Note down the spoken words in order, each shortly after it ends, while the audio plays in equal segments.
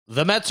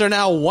The Mets are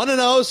now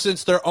 1-0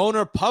 since their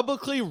owner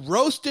publicly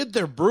roasted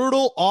their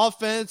brutal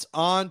offense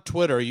on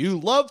Twitter. You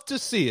love to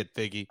see it,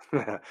 Figgy.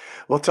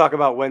 We'll talk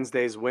about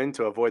Wednesday's win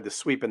to avoid the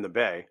sweep in the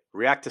Bay,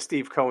 react to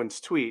Steve Cohen's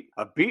tweet,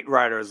 a beat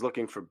writer is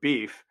looking for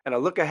beef, and a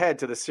look ahead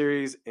to the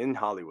series in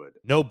Hollywood.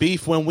 No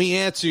beef when we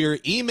answer your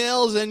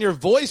emails and your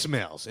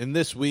voicemails in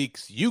this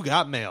week's You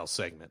Got Mail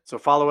segment. So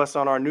follow us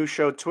on our new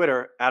show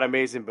Twitter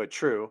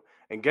 @AmazingButTrue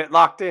and get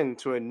locked in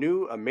to a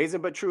new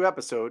Amazing But True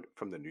episode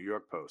from the New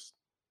York Post.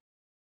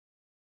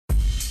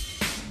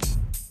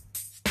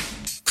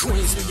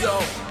 Queens, New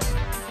York.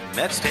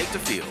 Mets take the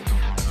field.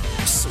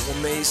 So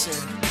amazing.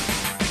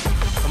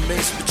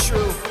 Amazing but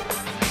true.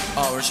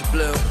 Orange and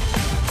blue.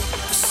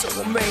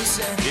 So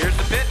amazing. Here's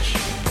the pitch.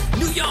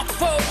 New York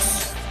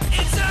folks.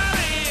 It's out of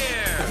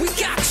here. We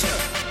got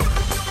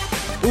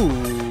you.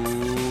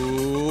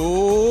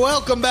 Ooh,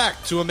 welcome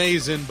back to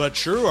Amazing But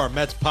True, our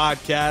Mets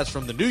podcast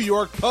from the New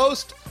York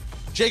Post.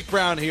 Jake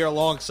Brown here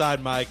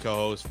alongside my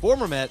co-host,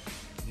 former Met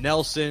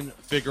Nelson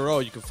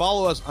Figueroa. You can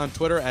follow us on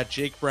Twitter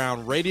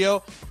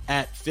 @JakeBrownRadio,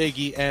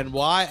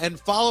 @FiggyNY, and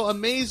follow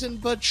Amazing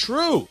But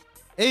True,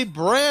 a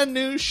brand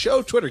new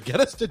show Twitter. Get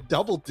us to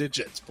double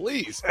digits,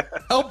 please.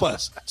 Help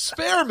us.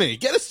 Spare me.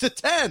 Get us to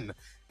 10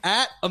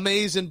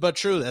 @Amazing But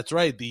True. That's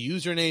right. The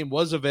username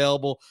was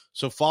available,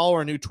 so follow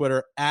our new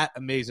Twitter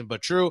 @Amazing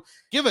But True.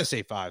 Give us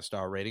a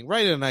 5-star rating.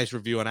 Write a nice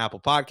review on Apple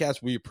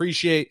Podcasts. We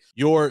appreciate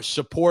your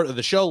support of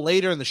the show.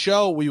 Later in the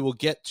show, we will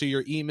get to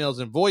your emails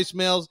and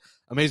voicemails.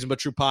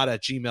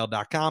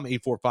 AmazingButTruePod@gmail.com,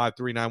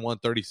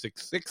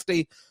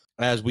 845-391-3660.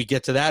 As we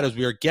get to that, as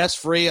we are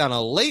guest-free on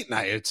a late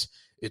night,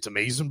 it's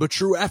Amazing But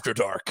True After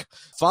Dark.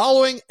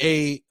 Following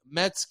a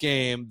Mets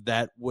game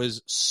that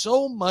was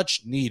so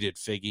much needed,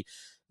 Figgy,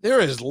 there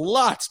is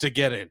lots to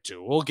get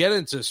into. We'll get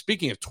into,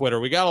 speaking of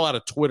Twitter, we got a lot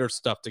of Twitter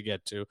stuff to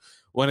get to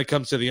when it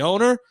comes to the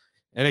owner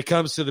and it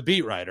comes to the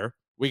beat writer.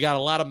 We got a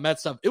lot of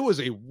Mets stuff. It was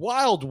a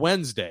wild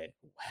Wednesday,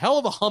 hell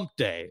of a hump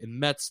day in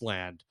Mets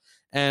land.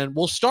 And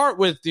we'll start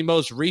with the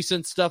most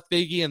recent stuff,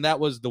 Figgy, and that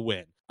was the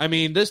win. I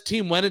mean, this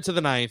team went into the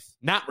ninth,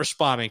 not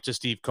responding to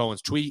Steve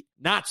Cohen's tweet,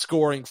 not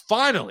scoring.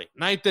 Finally,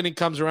 ninth inning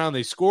comes around,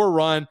 they score a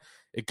run.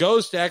 It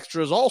goes to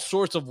extras. All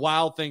sorts of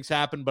wild things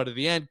happen. But at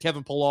the end,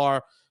 Kevin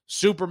Pillar,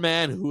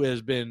 Superman, who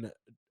has been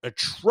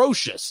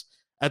atrocious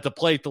at the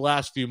plate the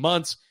last few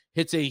months,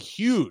 hits a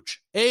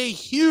huge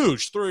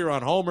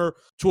 3-run homer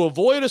to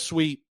avoid a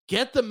sweep,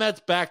 get the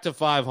Mets back to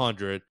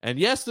 500. And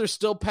yes, there's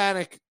still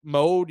panic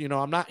mode. You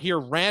know, I'm not here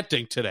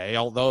ranting today,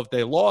 although if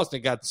they lost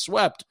and got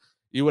swept,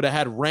 you would have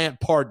had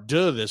rant part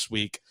 2 this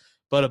week.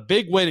 But a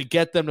big way to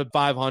get them to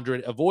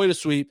 500, avoid a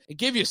sweep, and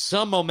give you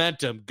some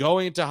momentum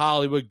going into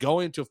Hollywood,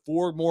 going to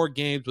 4 more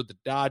games with the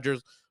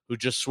Dodgers, who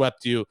just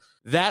swept you.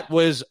 That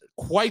was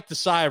quite the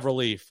sigh of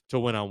relief to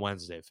win on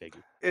Wednesday,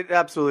 Figgy. It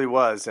absolutely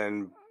was,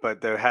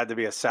 but there had to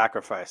be a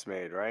sacrifice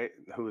made, right?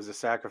 Who was the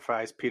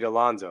sacrifice? Pete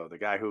Alonso, the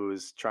guy who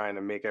was trying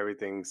to make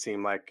everything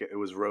seem like it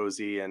was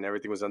rosy and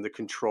everything was under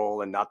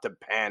control and not to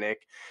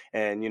panic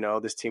and,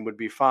 this team would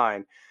be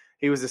fine.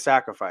 He was the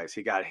sacrifice.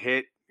 He got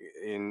hit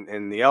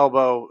in the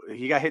elbow.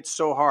 He got hit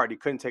so hard he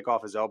couldn't take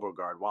off his elbow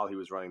guard while he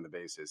was running the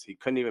bases. He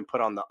couldn't even put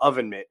on the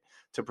oven mitt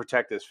to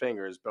protect his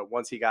fingers. But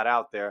once he got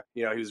out there,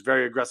 he was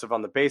very aggressive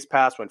on the base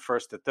pass, went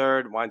first to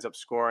third, winds up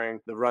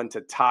scoring the run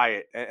to tie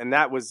it. And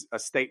that was a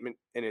statement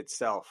in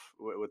itself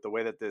with the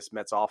way that this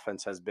Mets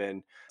offense has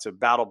been to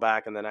battle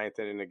back in the ninth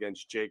inning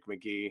against Jake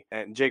McGee.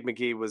 And Jake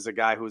McGee was a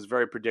guy who was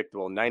very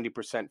predictable,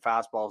 90%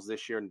 fastballs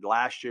this year. And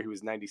last year, he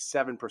was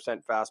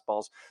 97%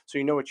 fastballs. So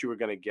you know what you were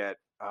going to get.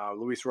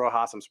 Luis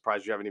Rojas, I'm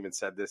surprised you haven't even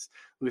said this.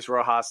 Luis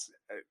Rojas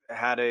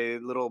had a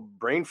little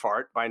brain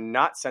fart by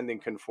not sending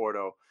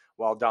Conforto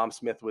while Dom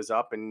Smith was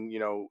up and,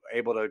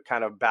 able to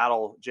kind of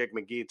battle Jake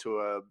McGee to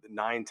a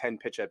 9-10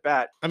 pitch at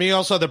bat. I mean, you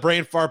also had the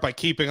brain fart by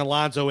keeping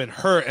Alonso in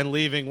hurt and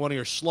leaving one of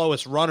your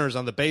slowest runners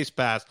on the base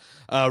pass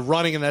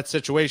running in that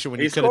situation when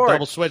you could have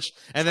double switched.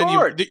 And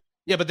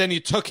but then you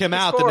took him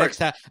out the next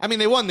half. I mean,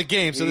 they won the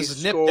game, so this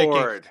is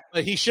nitpicking.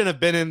 But he shouldn't have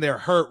been in there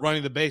hurt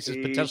running the bases,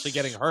 potentially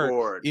getting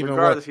hurt. Even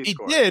worse. He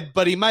did,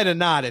 but he might have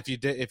not if you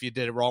did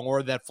it wrong,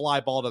 or that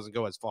fly ball doesn't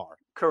go as far.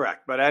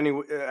 Correct. But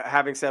anyway,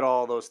 having said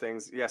all those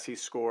things, yes, he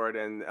scored.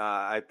 And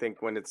I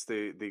think when it's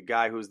the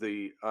guy who's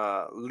the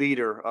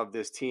leader of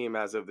this team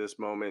as of this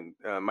moment,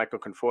 Michael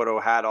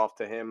Conforto, hat off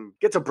to him,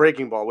 gets a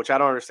breaking ball, which I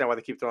don't understand why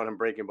they keep throwing him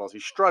breaking balls.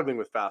 He's struggling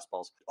with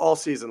fastballs all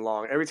season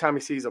long. Every time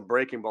he sees a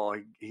breaking ball,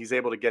 he's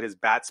able to get his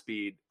bat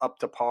speed up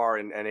to par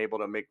and able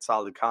to make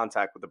solid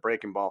contact with the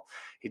breaking ball.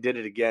 He did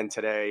it again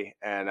today,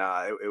 and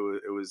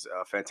it was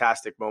a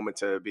fantastic moment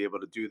to be able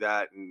to do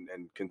that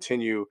and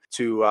continue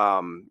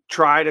to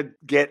try to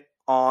get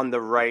on the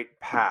right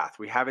path.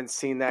 We haven't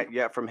seen that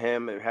yet from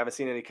him. We haven't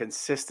seen any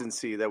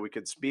consistency that we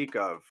could speak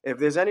of. If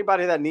there's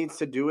anybody that needs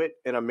to do it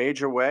in a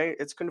major way,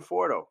 it's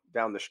Conforto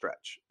down the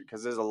stretch,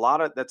 because there's a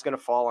lot of that's going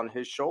to fall on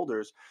his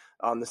shoulders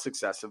on the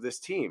success of this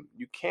team.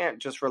 You can't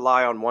just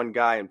rely on one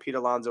guy, and Pete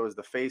Alonso is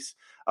the face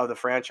of the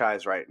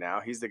franchise right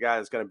now. He's the guy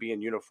that's going to be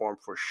in uniform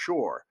for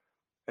sure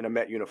in a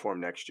Met uniform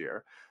next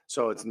year.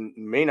 So it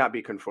may not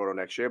be Conforto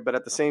next year, but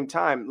at the same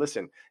time,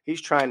 listen,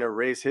 he's trying to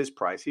raise his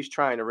price. He's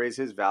trying to raise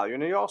his value,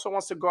 and he also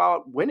wants to go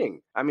out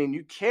winning. I mean,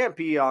 you can't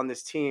be on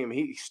this team.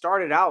 He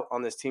started out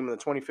on this team in the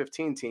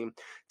 2015 team,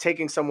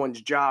 taking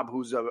someone's job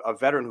who's a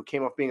veteran who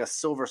came off being a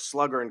silver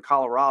slugger in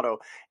Colorado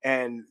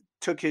and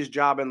took his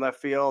job in left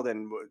field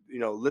and,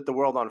 lit the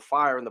world on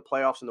fire in the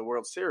playoffs and the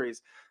World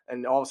Series.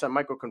 And all of a sudden,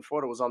 Michael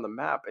Conforto was on the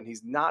map, and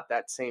he's not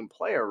that same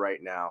player right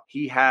now.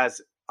 He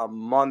has a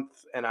month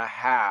and a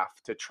half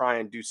to try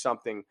and do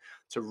something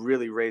to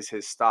really raise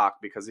his stock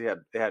because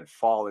they had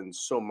fallen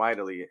so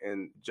mightily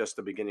in just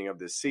the beginning of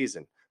this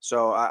season.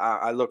 So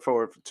I look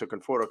forward to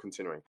Conforto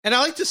continuing. And I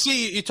like to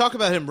see, you talk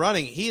about him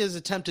running, he has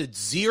attempted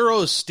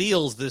 0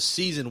 steals this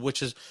season,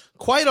 which is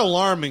quite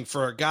alarming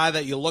for a guy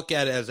that you look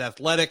at as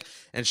athletic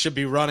and should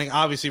be running.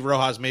 Obviously,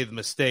 Rojas made the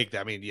mistake.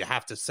 I mean, you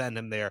have to send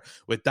him there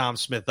with Dom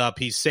Smith up.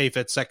 He's safe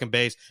at second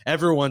base.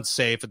 Everyone's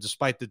safe, and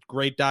despite the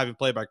great diving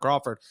play by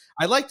Crawford.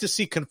 I'd like to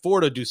see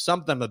Conforto do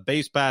something on the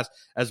base pass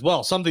as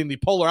well, something the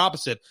polar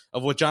opposite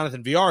of what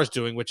Jonathan Villar is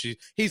doing, which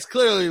he's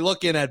clearly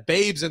looking at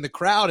babes in the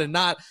crowd and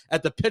not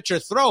at the pitcher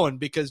throwing,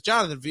 because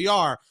Jonathan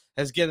Villar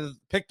has getting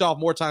picked off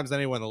more times than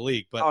anyone in the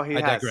league, but I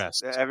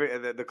digress.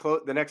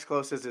 The next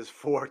closest is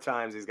 4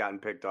 times he's gotten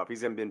picked off.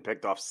 He's been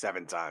picked off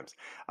 7 times.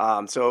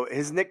 So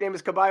his nickname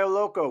is Caballo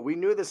Loco. We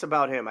knew this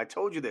about him. I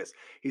told you this.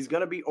 He's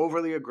going to be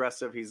overly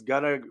aggressive. He's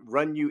going to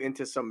run you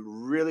into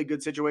some really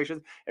good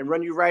situations and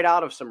run you right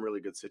out of some really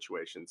good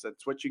situations.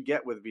 That's what you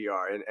get with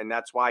VR, and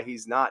that's why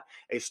he's not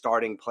a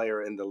starting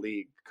player in the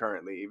league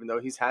currently, even though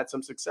he's had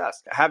some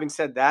success. Having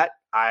said that,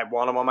 I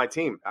want him on my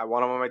team. I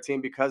want him on my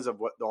team because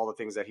of all the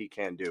things that he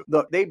can do.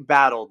 Look, they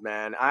battled,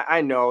 man.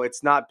 I know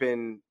it's not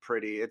been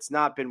pretty. It's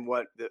not been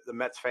what the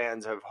Mets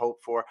fans have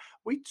hoped for.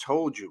 We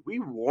told you. We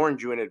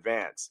warned you in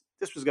advance.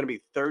 This was going to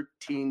be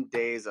 13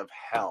 days of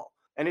hell.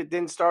 And it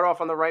didn't start off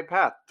on the right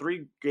path.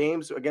 3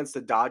 games against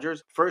the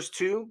Dodgers. First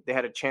 2, they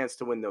had a chance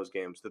to win those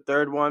games. The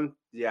third one,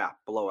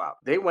 blowout.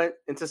 They went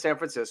into San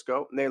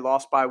Francisco, and they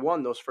lost by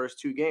 1 those first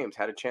 2 games.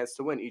 Had a chance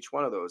to win each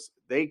one of those.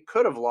 They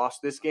could have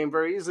lost this game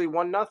very easily,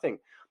 1-0.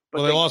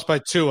 But they lost by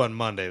 2 on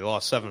Monday. They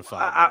lost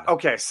 7-5.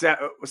 Okay,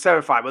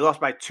 7-5. We lost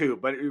by 2.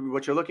 But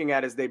what you're looking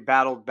at is they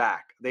battled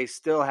back. They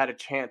still had a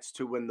chance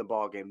to win the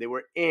ball game. They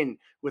were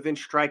within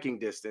striking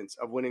distance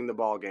of winning the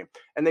ball game.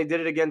 And they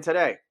did it again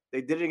today.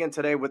 They did it again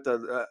today with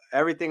the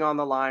everything on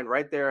the line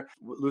right there,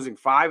 losing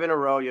 5 in a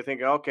row. You're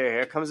thinking, okay,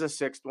 here comes the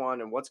 6th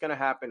one, and what's going to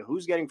happen?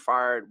 Who's getting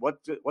fired?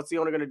 What's the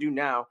owner going to do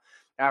now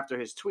after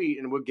his tweet?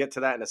 And we'll get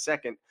to that in a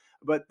second.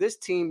 But this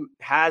team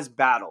has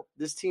battled.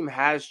 This team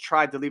has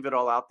tried to leave it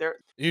all out there.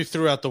 You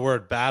threw out the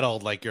word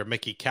battled like you're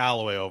Mickey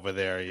Callaway over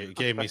there. You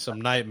gave me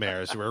some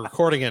nightmares. We're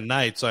recording at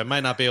night, so I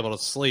might not be able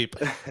to sleep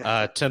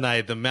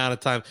tonight. The amount of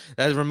time.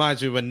 That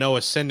reminds me of when Noah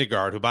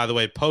Syndergaard, who, by the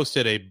way,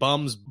 posted a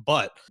bum's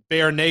butt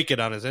bare naked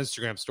on his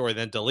Instagram story,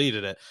 then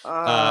deleted it.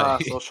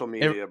 Social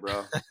media,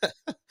 bro.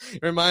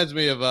 It reminds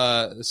me of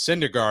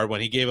Syndergaard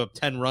when he gave up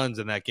 10 runs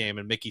in that game,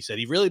 and Mickey said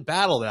he really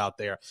battled out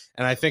there.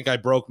 And I think I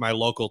broke my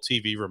local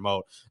TV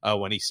remote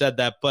when he said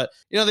that. But,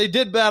 they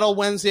did battle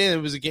Wednesday, and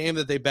it was a game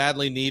that they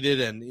badly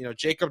needed. And,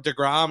 Jacob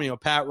deGrom,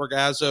 Pat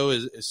Ragazzo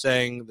is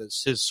saying that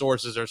his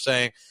sources are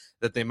saying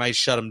that they might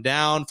shut him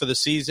down for the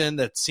season.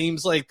 That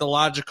seems like the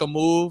logical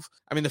move.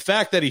 I mean, the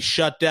fact that he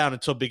shut down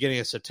until beginning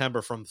of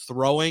September from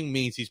throwing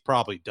means he's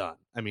probably done.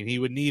 I mean, he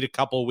would need a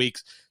couple of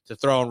weeks to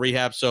throw and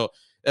rehab. So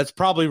that's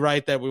probably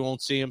right that we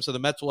won't see him. So the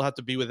Mets will have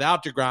to be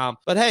without deGrom.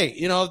 But hey,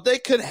 if they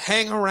could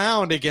hang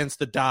around against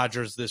the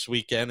Dodgers this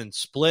weekend and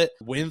split,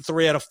 win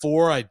 3 out of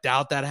 4, I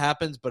doubt that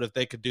happens. But if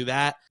they could do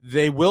that,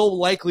 they will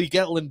likely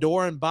get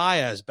Lindor and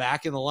Baez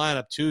back in the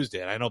lineup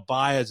Tuesday. And I know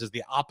Baez is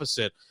the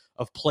opposite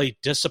of plate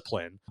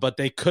discipline, but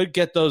they could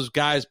get those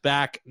guys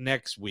back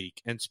next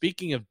week. And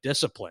speaking of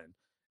discipline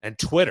and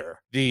Twitter,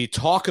 the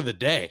talk of the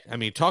day. I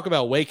mean, talk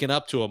about waking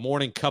up to a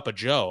morning cup of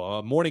Joe,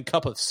 a morning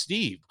cup of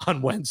Steve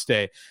on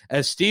Wednesday,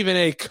 as Stephen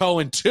A.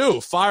 Cohen, too,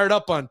 fired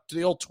up on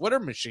the old Twitter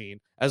machine,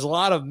 as a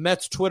lot of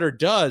Mets Twitter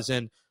does,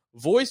 and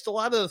voiced a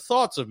lot of the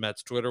thoughts of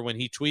Mets Twitter when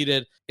he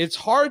tweeted, "It's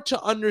hard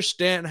to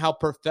understand how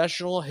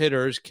professional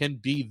hitters can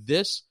be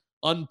this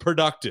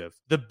unproductive.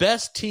 The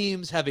best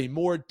teams have a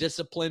more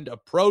disciplined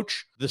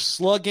approach. The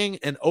slugging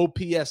and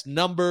OPS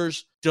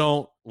numbers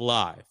don't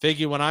lie."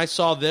 Figgy, when I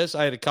saw this,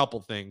 I had a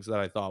couple things that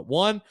I thought.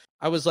 One,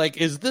 I was like,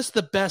 is this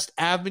the best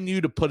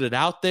avenue to put it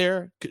out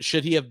there?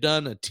 Should he have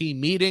done a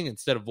team meeting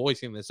instead of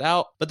voicing this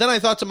out? But then I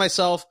thought to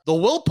myself, the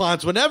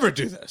Wilpons would never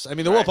do this. I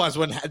mean, the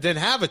Wilpons didn't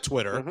have a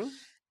Twitter. Mm-hmm.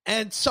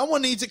 And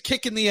someone needs a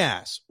kick in the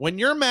ass. When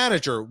your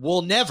manager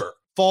will never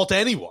fault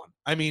anyone.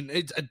 I mean,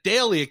 it's a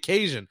daily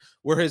occasion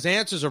where his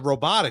answers are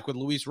robotic with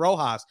Luis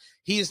Rojas.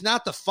 He is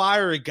not the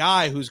fiery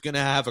guy who's going to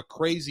have a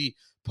crazy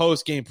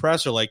post-game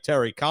presser like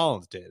Terry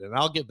Collins did. And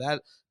I'll give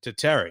that to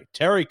Terry.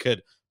 Terry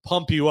could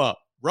pump you up.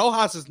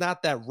 Rojas is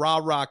not that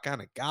rah-rah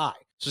kind of guy.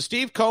 So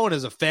Steve Cohen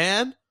is a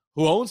fan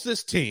who owns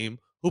this team,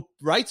 who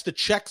writes the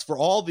checks for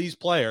all these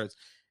players,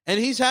 and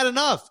he's had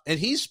enough. And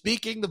he's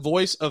speaking the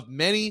voice of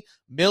many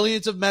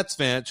millions of Mets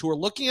fans who are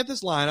looking at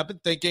this lineup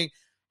and thinking,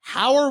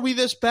 How are we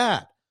this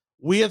bad?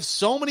 We have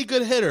so many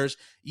good hitters,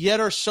 yet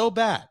are so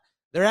bad.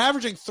 They're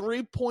averaging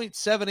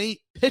 3.78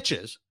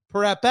 pitches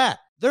per at-bat.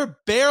 They're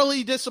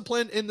barely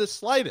disciplined in the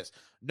slightest.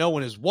 No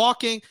one is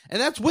walking, and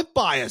that's with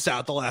bias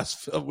out the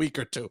last week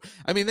or two.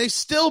 I mean, they've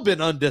still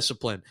been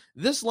undisciplined.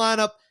 This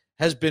lineup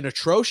has been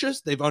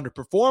atrocious. They've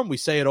underperformed. We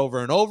say it over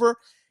and over.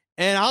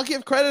 And I'll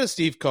give credit to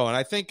Steve Cohen.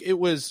 I think it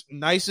was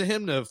nice of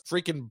him to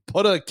freaking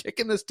put a kick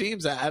in this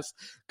team's ass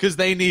because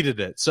they needed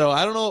it. So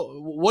I don't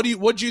know. What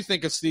do you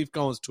think of Steve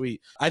Cohen's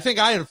tweet? I think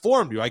I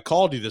informed you. I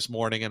called you this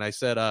morning and I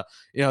said,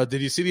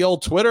 did you see the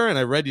old Twitter? And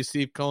I read you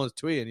Steve Cohen's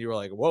tweet and you were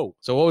like, whoa.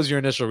 So what was your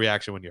initial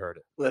reaction when you heard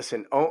it?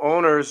 Listen,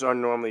 owners are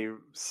normally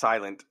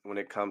silent when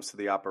it comes to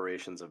the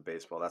operations of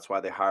baseball. That's why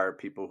they hire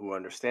people who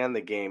understand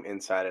the game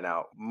inside and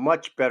out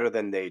much better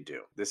than they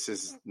do. This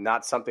is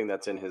not something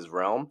that's in his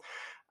realm.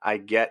 I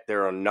get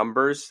there are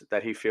numbers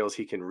that he feels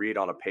he can read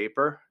on a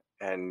paper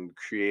and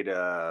create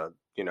a,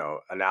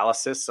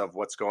 analysis of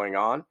what's going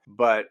on,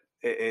 but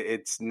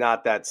it's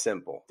not that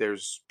simple.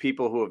 There's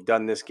people who have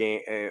done this game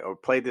or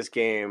played this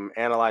game,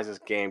 analyzed this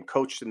game,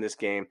 coached in this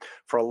game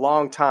for a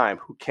long time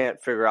who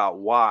can't figure out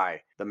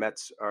why the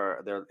Mets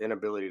are their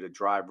inability to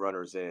drive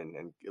runners in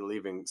and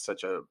leaving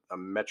such a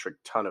metric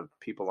ton of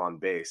people on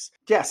base.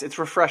 Yes, it's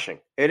refreshing.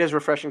 It is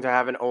refreshing to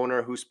have an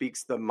owner who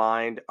speaks the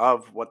mind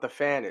of what the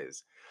fan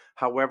is.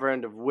 However,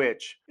 and of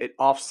which it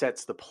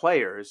offsets the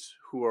players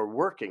who are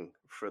working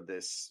for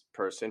this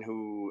person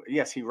who,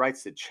 yes, he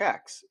writes the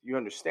checks. You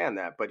understand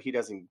that, but he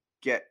doesn't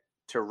get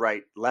to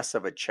write less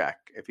of a check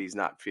if he's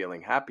not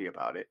feeling happy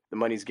about it. The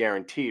money's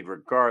guaranteed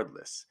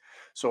regardless.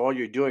 So all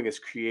you're doing is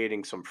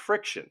creating some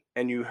friction.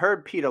 And you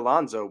heard Pete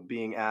Alonso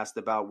being asked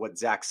about what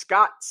Zach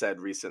Scott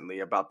said recently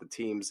about the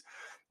team's,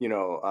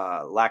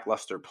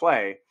 lackluster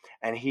play.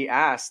 And he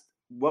asked,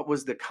 what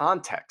was the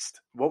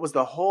context? What was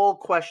the whole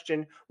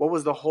question? What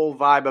was the whole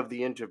vibe of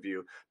the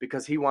interview?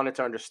 Because he wanted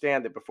to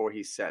understand it before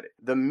he said it.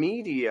 The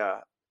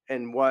media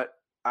and what,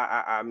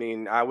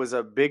 I was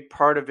a big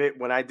part of it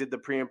when I did the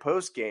pre and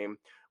post game.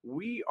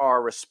 We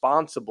are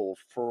responsible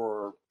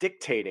for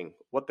dictating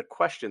what the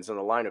questions and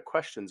the line of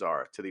questions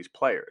are to these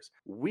players.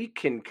 We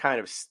can kind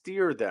of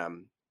steer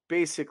them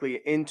basically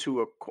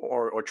into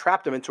or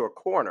trap them into a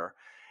corner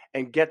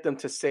and get them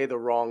to say the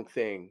wrong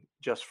thing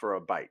just for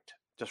a bite.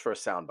 Just for a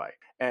soundbite.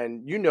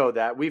 And you know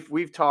that we've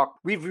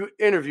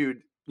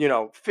interviewed,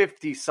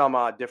 50 some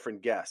odd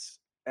different guests.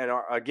 And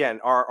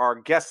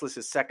our guest list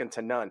is second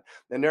to none.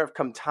 And there have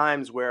come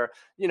times where,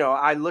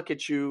 I look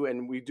at you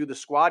and we do the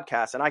squad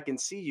cast and I can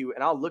see you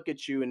and I'll look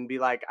at you and be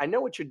like, I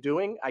know what you're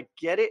doing. I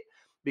get it,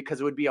 because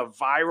it would be a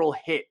viral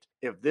hit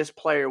if this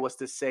player was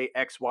to say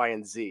X, Y,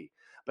 and Z.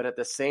 But at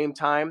the same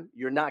time,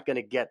 you're not going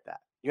to get that.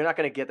 You're not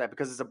going to get that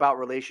because it's about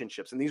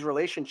relationships. And these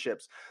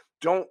relationships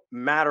don't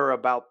matter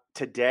about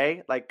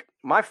today. Like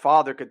my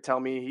father could tell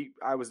me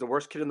I was the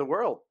worst kid in the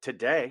world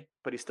today,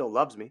 but he still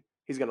loves me.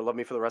 He's going to love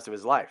me for the rest of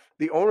his life.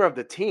 The owner of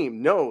the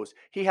team knows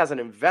he has an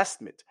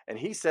investment. And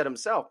he said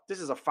himself, this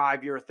is a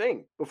 5-year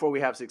thing before we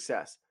have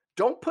success.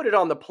 Don't put it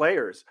on the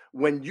players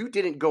when you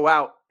didn't go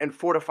out and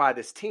fortify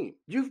this team.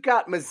 You've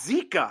got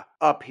Mazika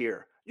up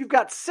here. You've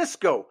got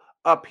Cisco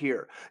up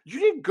here. You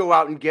didn't go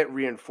out and get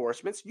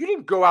reinforcements. You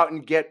didn't go out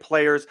and get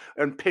players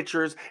and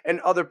pitchers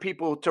and other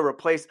people to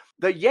replace.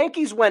 The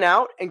Yankees went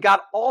out and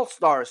got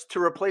all-stars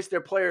to replace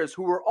their players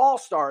who were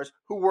all-stars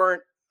who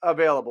weren't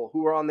available,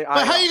 who were on the IL.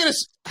 But how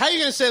are you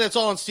gonna say that's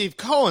all on Steve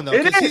Cohen though?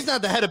 Because he's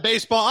not the head of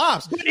baseball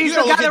ops. But he's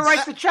the guy that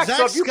writes the check.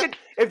 So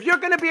if you're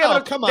going to be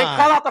able to, they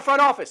call out the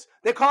front office.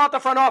 They call out the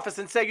front office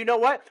and say, you know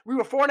what? We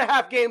were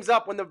 4.5 games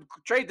up when the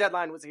trade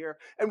deadline was here,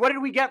 and what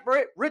did we get for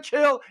it? Rich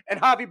Hill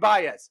and Javi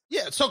Baez.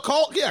 Yeah, so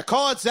call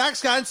out Zach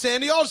Scott and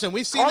Sandy Alderson.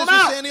 We've seen this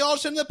with Sandy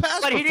Alderson in the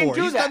past but before. He didn't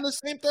do He's that. done the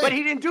same thing. But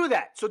he didn't do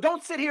that. So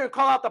don't sit here and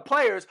call out the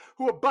players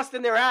who are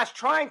busting their ass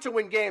trying to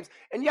win games.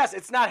 And yes,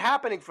 it's not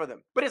happening for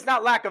them, but it's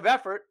not lack of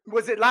effort.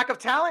 Was it lack of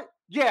talent?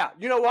 Yeah.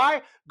 You know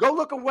why? Go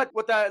look at what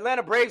the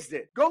Atlanta Braves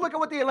did. Go look at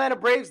what the Atlanta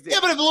Braves did. Yeah,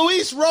 but if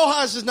Luis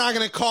Rojas is not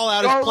going to call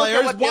out his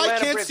players, why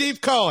can't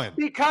Steve Cohen?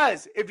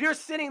 Because if you're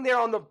sitting there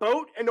on the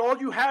boat and all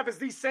you have is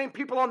these same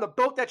people on the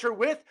boat that you're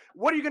with,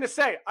 what are you going to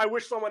say? I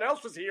wish someone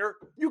else was here.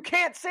 You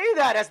can't say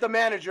that as the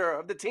manager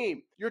of the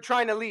team you're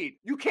trying to lead.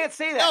 You can't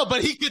say that. No,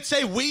 but he could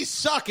say we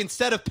suck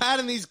instead of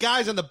patting these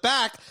guys on the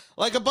back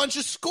like a bunch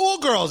of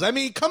schoolgirls. I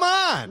mean, come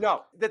on.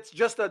 No, that's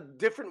just a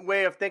different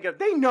way of thinking.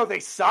 They know they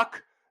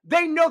suck.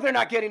 They know they're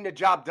not getting the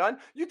job done.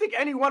 You think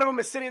any one of them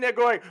is sitting there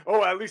going,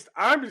 oh, at least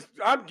I'm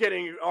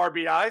getting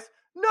RBIs?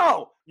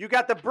 No, you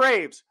got the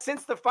Braves.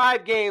 Since the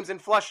 5 games in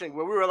Flushing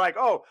where we were like,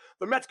 oh,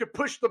 the Mets could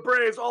push the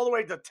Braves all the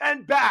way to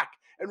 10 back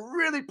and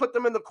really put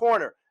them in the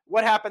corner.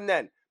 What happened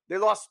then? They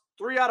lost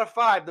 3 out of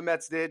 5, the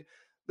Mets did.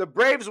 The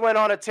Braves went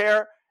on a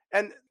tear,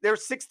 and they're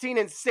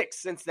 16-6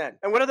 since then.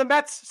 And what are the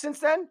Mets since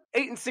then?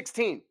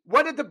 8-16.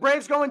 What did the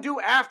Braves go and do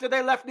after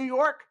they left New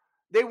York?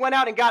 They went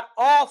out and got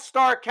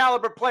all-star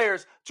caliber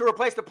players to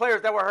replace the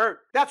players that were hurt.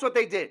 That's what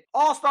they did.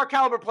 All-star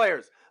caliber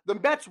players. The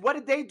Mets, what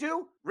did they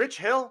do? Rich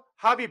Hill,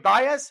 Javi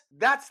Baez,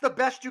 that's the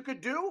best you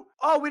could do?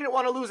 Oh, we didn't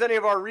want to lose any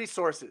of our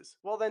resources.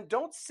 Well, then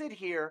don't sit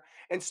here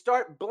and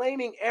start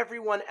blaming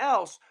everyone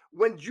else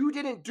when you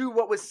didn't do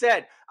what was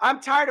said. I'm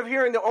tired of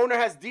hearing the owner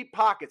has deep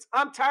pockets.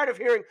 I'm tired of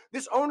hearing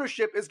this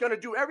ownership is going to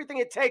do everything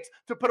it takes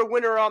to put a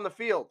winner on the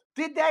field.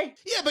 Did they?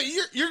 Yeah, but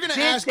you're going to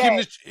ask him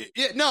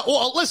to, no,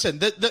 well, listen,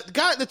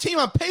 the team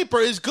on paper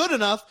is good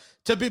enough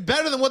to be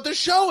better than what they're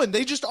showing.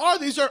 They just are.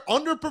 These are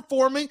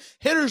underperforming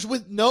hitters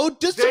with no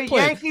discipline. The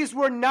Yankees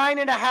were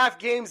 9.5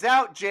 games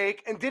out,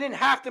 Jake, and didn't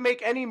have to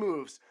make any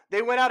moves.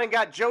 They went out and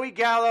got Joey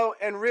Gallo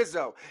and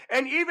Rizzo.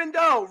 And even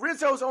though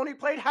Rizzo's only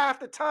played half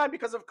the time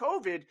because of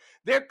COVID,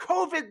 their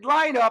COVID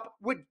lineup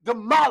would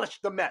demolish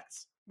the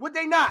Mets. Would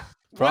they not?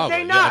 Probably.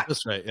 Would they not? Yeah,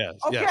 that's right. Yes.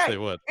 Okay. Yes, they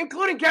would.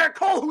 Including Garrett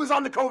Cole, who was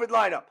on the COVID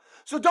lineup.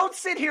 So don't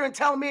sit here and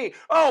tell me,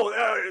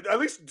 at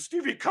least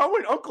Stevie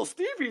Cohen, Uncle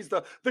Stevie's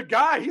the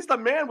guy. He's the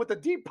man with the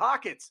deep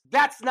pockets.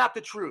 That's not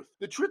the truth.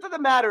 The truth of the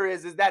matter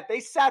is that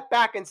they sat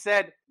back and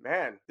said,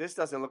 man, this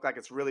doesn't look like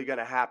it's really going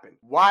to happen.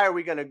 Why are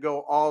we going to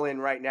go all in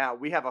right now?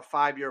 We have a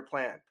 5-year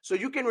plan. So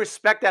you can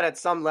respect that at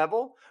some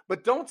level,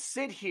 but don't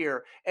sit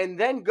here and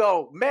then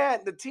go,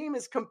 man, the team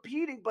is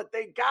competing, but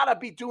they got to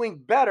be doing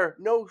better.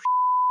 No,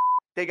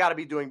 they got to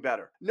be doing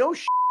better. No,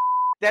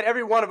 that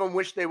every one of them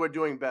wish they were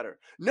doing better.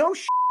 No,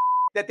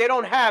 that they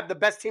don't have the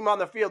best team on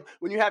the field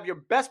when you have your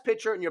best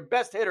pitcher and your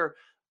best hitter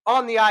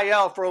on the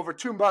IL for over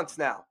 2 months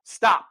now.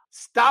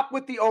 Stop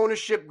with the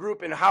ownership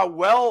group and how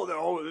well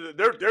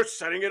they're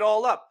setting it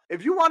all up.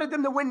 If you wanted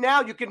them to win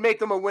now, you could make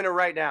them a winner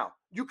right now.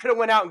 You could have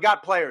went out and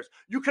got players.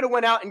 You could have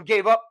went out and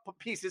gave up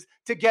pieces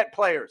to get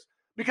players.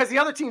 Because the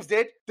other teams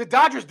did. The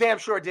Dodgers damn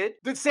sure did.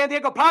 The San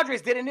Diego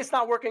Padres did, and it's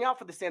not working out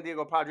for the San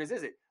Diego Padres,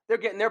 is it? They're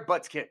getting their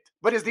butts kicked.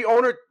 But is the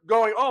owner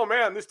going, oh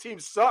man, this team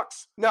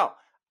sucks? No,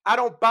 I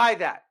don't buy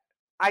that.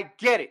 I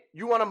get it.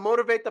 You want to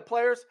motivate the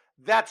players?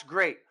 That's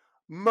great.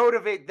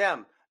 Motivate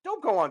them.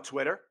 Don't go on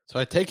Twitter. So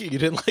I take it you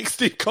didn't like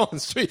Steve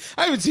Cohen's tweet.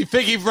 I haven't seen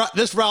Figgy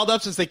this riled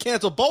up since they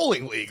canceled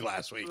Bowling League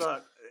last week.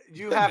 Look,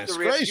 you have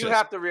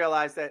to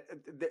realize that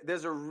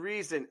there's a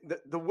reason.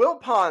 The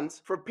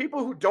Wilpons, for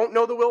people who don't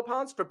know the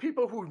Wilpons, for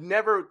people who've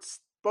never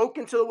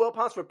spoken to the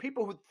Wilpons, for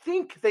people who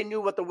think they knew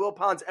what the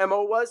Wilpons'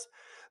 MO was,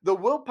 the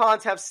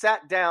Wilpons have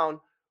sat down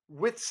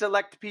with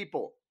select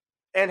people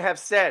and have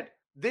said,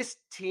 this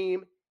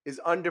team is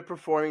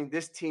underperforming.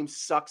 This team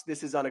sucks.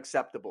 This is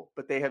unacceptable.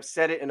 But they have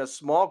said it in a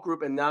small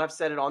group and not have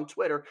said it on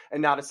Twitter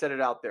and not have said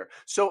it out there.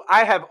 So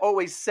I have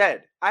always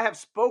said, I have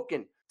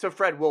spoken to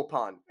Fred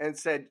Wilpon and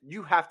said,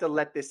 you have to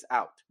let this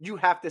out. You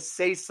have to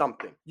say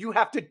something. You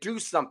have to do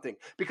something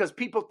because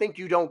people think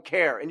you don't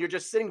care and you're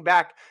just sitting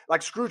back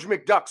like Scrooge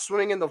McDuck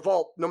swimming in the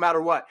vault no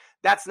matter what.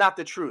 That's not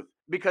the truth.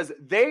 Because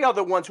they are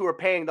the ones who are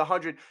paying the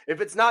 100.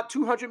 If it's not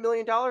 $200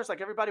 million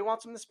like everybody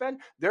wants them to spend,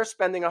 they're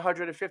spending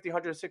 150,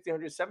 160,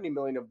 170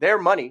 million of their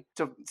money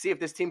to see if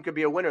this team could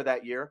be a winner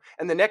that year.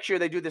 And the next year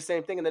they do the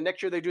same thing. And the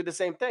next year they do the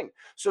same thing.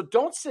 So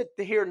don't sit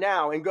here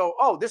now and go,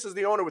 oh, this is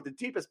the owner with the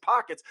deepest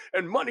pockets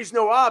and money's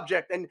no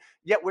object. And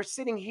yet we're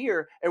sitting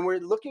here and we're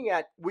looking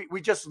at, we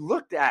just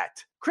looked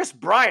at Chris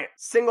Bryant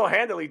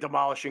single-handedly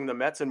demolishing the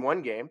Mets in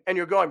one game. And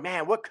you're going,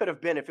 man, what could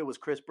have been if it was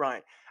Chris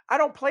Bryant? I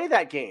don't play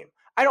that game.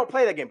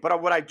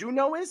 But what I do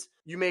know is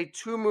you made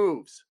 2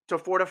 moves to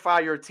fortify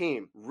your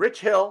team.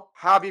 Rich Hill,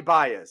 Javi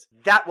Baez.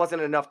 That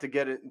wasn't enough to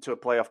get it into a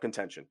playoff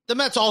contention. The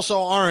Mets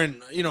also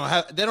aren't, they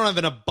don't have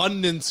an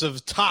abundance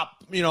of top,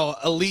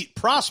 elite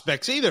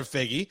prospects either,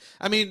 Figgy.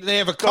 I mean, they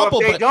have a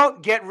couple. So if they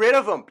don't, get rid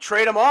of them.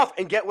 Trade them off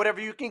and get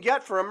whatever you can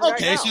get for them right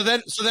now. Okay,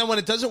 so then when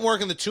it doesn't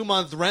work in the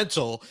 2-month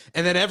rental,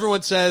 and then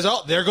everyone says,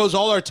 oh, there goes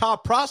all our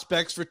top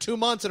prospects for 2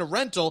 months in a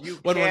rental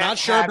when we're not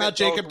sure about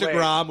Jacob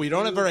deGrom. We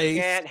don't have our ace.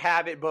 You can't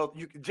have it both.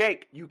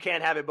 Jake, you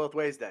can't have it both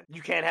ways then.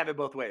 You can't have it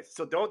both ways.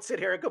 So don't sit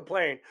here and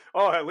complain,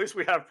 oh, at least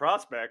we have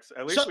prospects.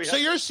 So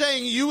you're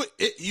saying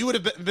you would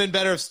have been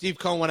better if Steve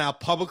Cohen went out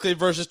publicly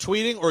versus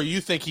tweeting, or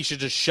you think he should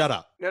just shut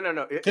up?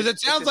 No. Because it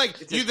sounds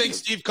like you think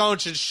Steve Cohen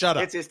should shut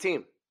up. It's his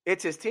team.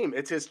 It's his team.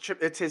 It's his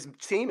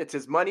team. It's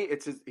his money.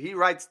 He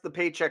writes the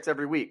paychecks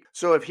every week.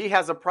 So if he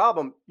has a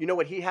problem, you know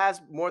what he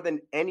has more than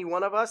any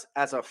one of us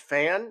as a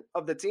fan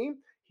of the team?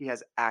 He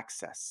has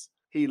access.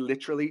 He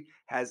literally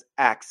has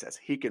access.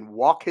 He can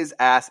walk his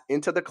ass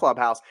into the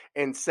clubhouse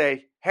and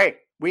say, hey,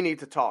 we need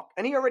to talk.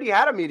 And he already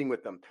had a meeting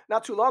with them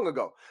not too long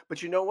ago.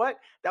 But you know what?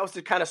 That was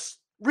to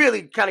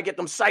really get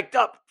them psyched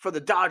up for the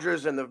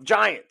Dodgers and the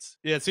Giants.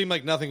 Yeah, it seemed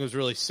like nothing was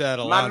really said.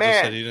 My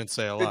man, said he didn't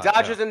say a lot. The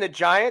Dodgers and the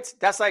Giants,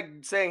 that's like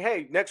saying,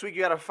 hey, next week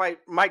you got to fight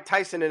Mike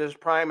Tyson in his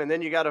prime, and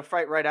then you got to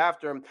fight right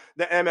after him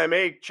the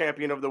MMA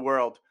champion of the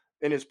world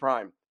in his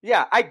prime.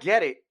 Yeah, I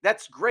get it.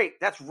 That's great.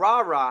 That's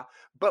rah-rah.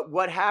 But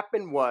what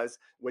happened was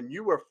when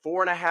you were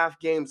 4.5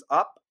 games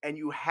up and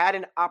you had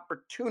an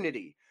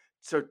opportunity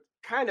to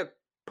kind of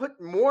put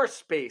more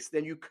space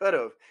than you could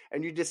have,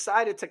 and you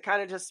decided to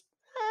kind of just,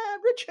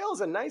 Rich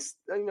Hill's a nice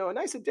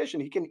addition.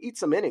 He can eat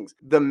some innings.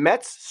 The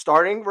Mets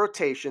starting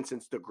rotation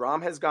since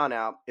deGrom has gone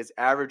out is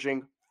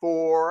averaging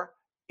 4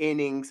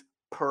 innings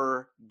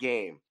per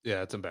game.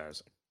 Yeah, it's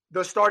embarrassing.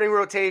 The starting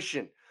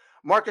rotation.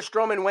 Marcus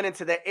Stroman went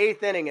into the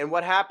 8th inning, and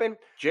what happened?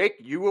 Jake,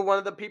 you were one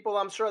of the people,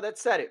 I'm sure, that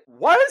said it.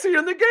 Why is he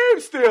in the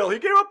game still? He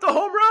gave up the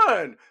home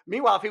run.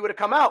 Meanwhile, if he would have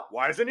come out,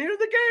 why isn't he in the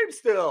game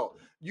still?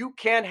 You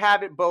can't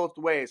have it both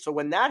ways. So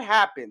when that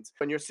happens,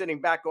 when you're sitting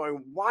back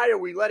going, why are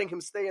we letting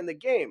him stay in the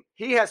game?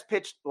 He has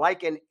pitched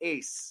like an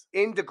ace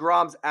in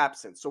DeGrom's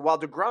absence. So while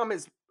DeGrom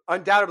is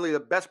undoubtedly the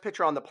best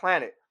pitcher on the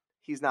planet,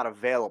 he's not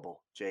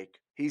available, Jake.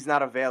 He's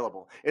not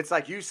available. It's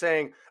like you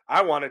saying,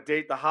 I want to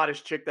date the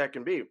hottest chick that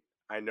can be.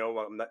 I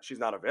know she's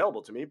not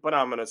available to me, but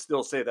I'm going to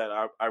still say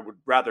that I would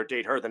rather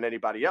date her than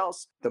anybody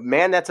else. The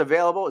man that's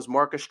available is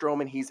Marcus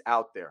Stroman. He's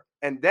out there.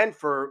 And then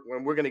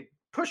when we're going to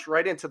push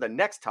right into the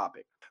next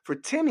topic, for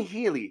Tim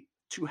Healy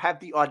to have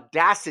the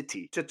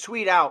audacity to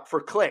tweet out for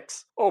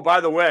clicks, oh,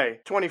 by the way,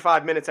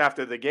 25 minutes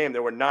after the game,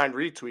 there were 9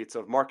 retweets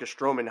of Marcus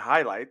Stroman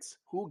highlights.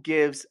 Who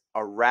gives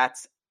a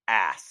rat's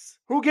ass?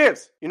 Who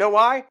gives? You know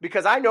why?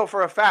 Because I know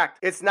for a fact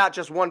it's not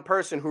just one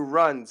person who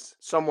runs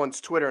someone's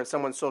Twitter and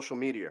someone's social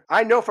media.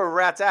 I know for a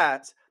rat's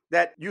ass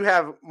that you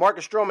have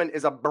Marcus Stroman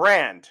is a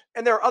brand.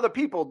 And there are other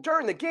people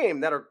during the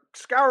game that are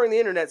scouring the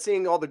internet,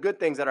 seeing all the good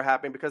things that are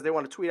happening because they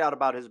want to tweet out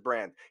about his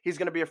brand. He's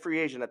going to be a free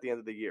agent at the end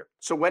of the year.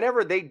 So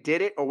whenever they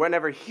did it or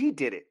whenever he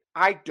did it,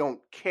 I don't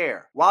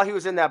care. While he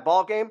was in that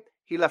ball game,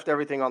 he left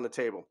everything on the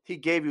table. He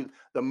gave you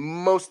the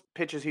most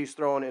pitches he's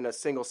thrown in a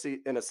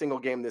single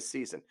game this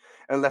season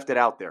and left it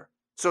out there.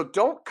 So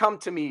don't come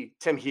to me,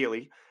 Tim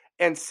Healy,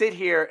 and sit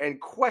here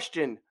and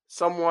question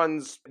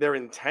their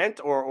intent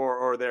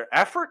or their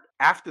effort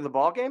after the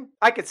ball game.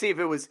 I could see if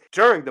it was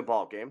during the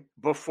ball game,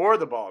 before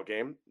the ball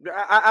game.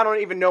 I don't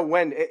even know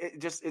when.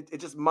 It's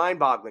just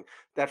mind-boggling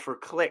that for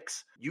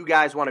clicks, you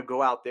guys want to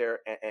go out there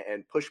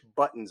and push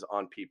buttons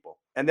on people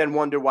and then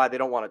wonder why they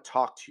don't want to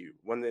talk to you,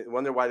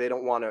 wonder why they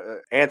don't want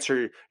to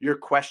answer your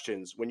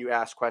questions when you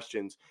ask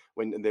questions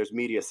when there's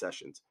media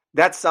sessions.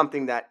 That's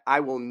something that I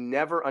will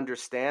never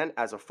understand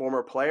as a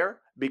former player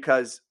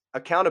because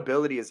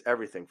accountability is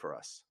everything for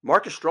us.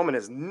 Marcus Stroman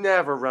has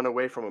never run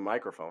away from a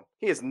microphone.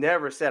 He has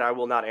never said, I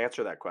will not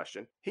answer that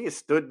question. He has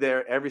stood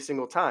there every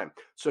single time.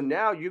 So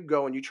now you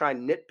go and you try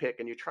and nitpick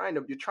and you're trying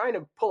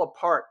to pull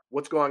apart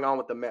what's going on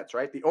with the Mets,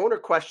 right? The owner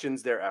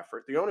questions their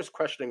effort. The owner's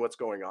questioning what's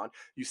going on.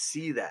 You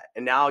see that.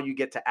 And now you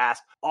get to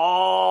ask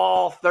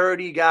all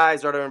 30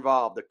 guys that are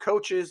involved, the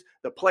coaches,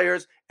 the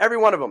players, every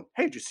one of them.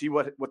 Hey, did you see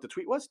what the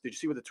tweet was? Did you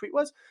see what the tweet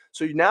was?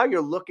 So now you're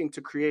looking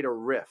to create a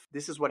rift.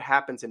 This is what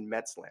happens in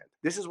Mets land.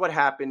 This is what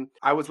happened.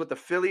 I was with the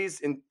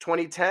Phillies in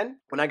 2010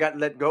 when I got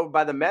let go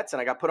by the Mets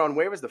and I got put on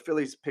waivers. The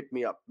Phillies picked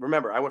me up.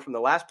 Remember, I went from the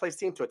last place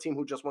team to a team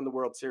who just won the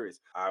World Series.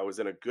 I was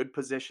in a good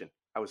position.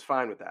 I was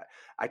fine with that.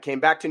 I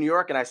came back to New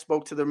York and I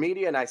spoke to the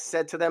media and I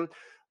said to them,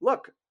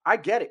 look, I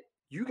get it.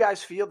 You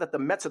guys feel that the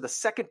Mets are the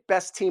second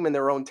best team in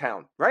their own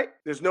town, right?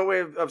 There's no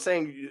way of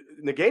saying,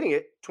 negating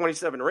it.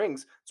 27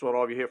 rings. That's what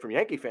all of you hear from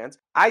Yankee fans.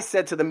 I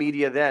said to the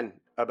media then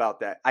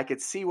about that, I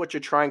could see what you're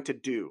trying to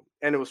do.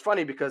 And it was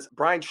funny because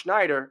Brian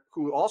Schneider,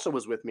 who also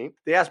was with me,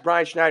 they asked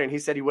Brian Schneider and he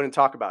said he wouldn't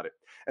talk about it.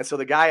 And so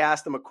the guy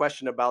asked him a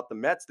question about the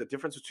Mets, the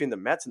difference between the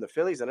Mets and the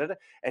Phillies.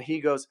 And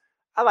he goes,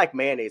 I like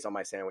mayonnaise on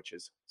my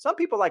sandwiches. Some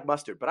people like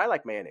mustard, but I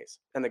like mayonnaise.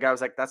 And the guy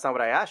was like, that's not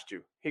what I asked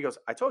you. He goes,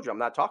 I told you I'm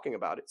not talking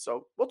about it.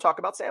 So we'll talk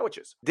about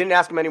sandwiches. Didn't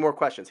ask him any more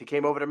questions. He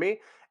came over to me.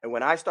 And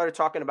when I started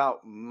talking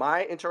about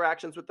my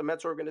interactions with the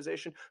Mets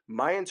organization,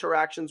 my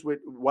interactions with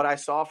what I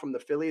saw from the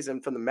Phillies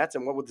and from the Mets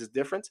and what was the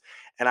difference,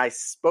 and I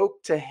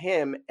spoke to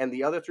him and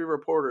the other 3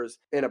 reporters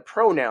in a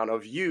pronoun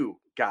of you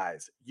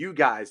guys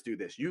do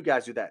this, you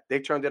guys do that. They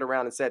turned it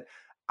around and said,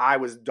 I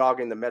was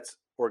dogging the Mets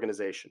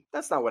organization.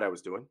 That's not what I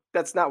was doing.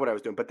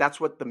 But that's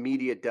what the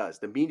media does.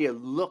 The media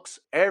looks,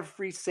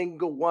 every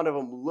single one of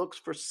them looks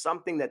for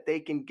something that they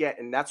can get.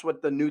 And that's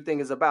what the new thing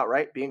is about,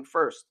 right? Being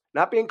first.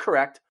 Not being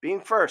correct,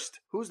 being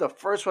first. Who's the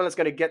first one that's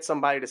going to get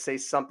somebody to say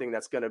something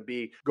that's going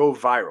to go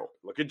viral?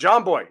 Look at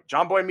John Boy.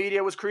 John Boy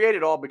Media was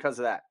created all because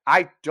of that.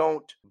 I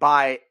don't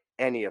buy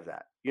any of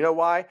that. You know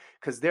why?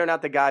 Because they're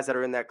not the guys that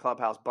are in that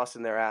clubhouse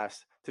busting their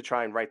ass to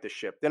try and right the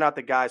ship. They're not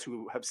the guys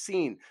who have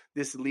seen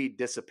this lead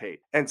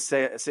dissipate and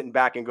sitting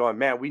back and going,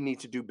 man, we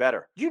need to do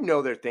better. You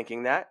know they're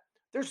thinking that.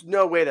 There's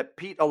no way that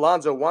Pete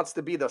Alonso wants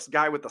to be the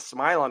guy with the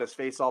smile on his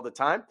face all the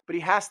time, but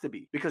he has to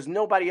be because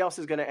nobody else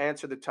is going to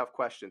answer the tough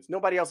questions.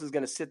 Nobody else is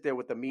going to sit there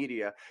with the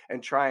media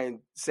and try and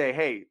say,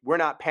 hey, we're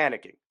not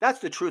panicking. That's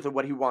the truth of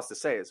what he wants to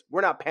say is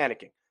we're not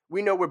panicking.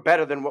 We know we're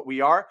better than what we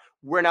are.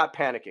 We're not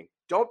panicking.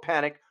 Don't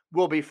panic.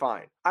 We'll be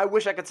fine. I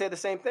wish I could say the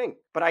same thing,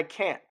 but I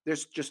can't.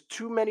 There's just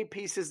too many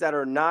pieces that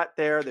are not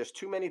there. There's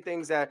too many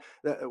things that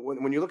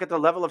when you look at the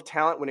level of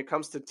talent, when it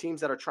comes to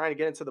teams that are trying to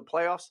get into the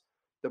playoffs,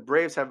 the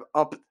Braves have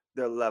upped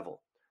their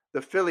level.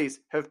 The Phillies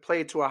have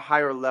played to a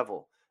higher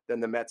level than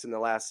the Mets in the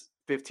last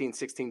 15,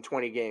 16,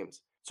 20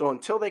 games. So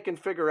until they can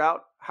figure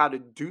out how to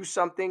do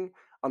something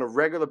on a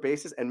regular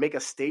basis and make a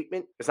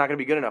statement, it's not going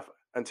to be good enough.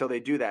 until they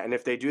do that. And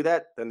if they do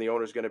that, then the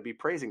owner's going to be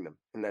praising them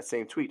in that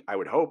same tweet, I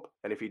would hope.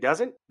 And if he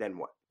doesn't, then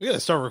what? We got to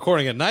start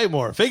recording at night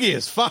more. Figgy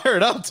is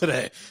fired up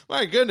today.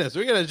 My goodness,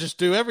 we got to just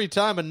do every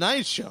time a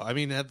night show. I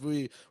mean, have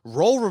we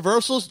roll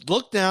reversals,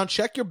 look down,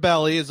 check your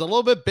belly. Is a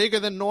little bit bigger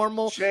than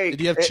normal. Jake,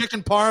 did you have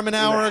chicken parm an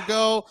hour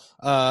ago?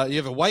 You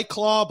have a White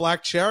Claw,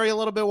 black cherry a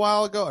little bit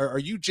while ago. Are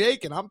you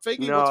Jake and I'm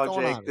Figgy? No, what's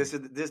going Jake, on? this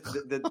is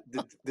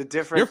the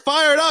difference. You're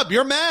fired up.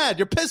 You're mad.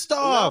 You're pissed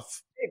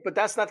off. No, but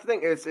that's not the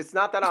thing. It's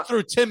not that I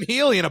threw Tim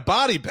Healy in a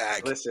body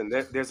bag. Listen,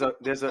 there's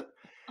a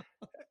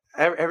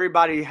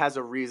everybody has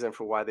a reason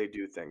for why they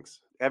do things.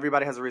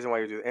 Everybody has a reason why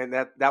you do it. And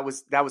that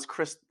was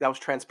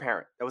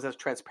transparent. That was as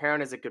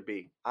transparent as it could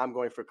be. I'm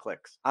going for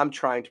clicks. I'm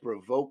trying to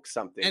provoke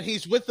something. And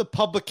he's with the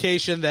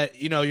publication that,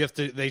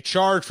 they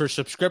charge for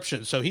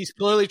subscription. So he's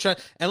clearly trying.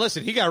 And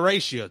listen, he got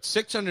ratioed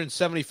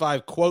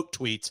 675 quote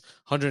tweets,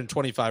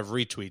 125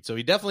 retweets. So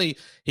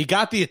he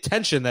got the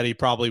attention that he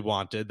probably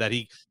wanted, that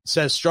he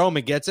says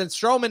Strowman gets. And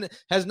Strowman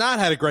has not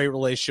had a great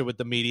relationship with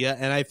the media.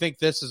 And I think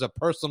this is a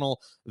personal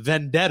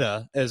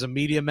vendetta as a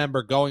media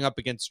member going up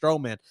against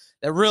Strowman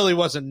that really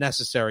wasn't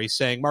necessary,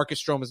 saying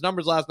Marcus Stroman's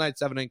numbers last night,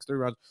 7 innings, 3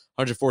 runs,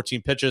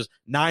 114 pitches,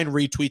 9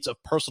 retweets of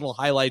personal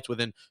highlights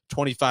within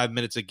 25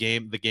 minutes of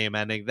the game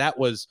ending. That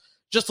was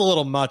just a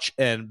little much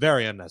and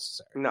very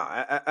unnecessary. No,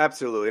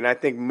 absolutely. And I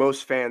think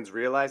most fans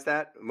realize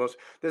that.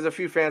 There's a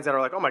few fans that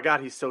are like, oh my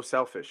God, he's so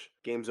selfish.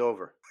 Game's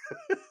over.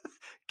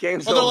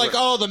 Game's over. They're like,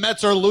 oh, the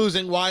Mets are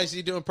losing. Why is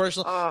he doing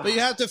personal? But you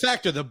have to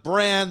factor the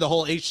brand, the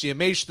whole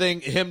HCMH thing,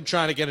 him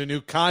trying to get a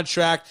new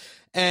contract.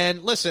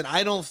 And listen,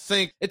 I don't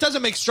think it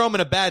doesn't make Strowman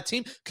a bad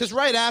team, because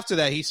right after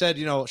that he said,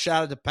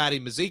 shout out to Patty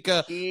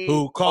Mazika,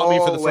 who caught me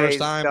for the first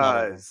time.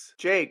 Does.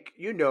 Jake,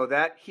 you know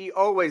that. He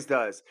always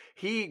does.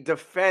 He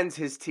defends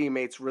his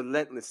teammates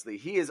relentlessly.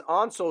 He is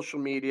on social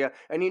media,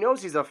 and he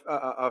knows he's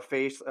a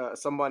face,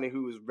 somebody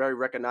who is very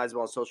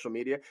recognizable on social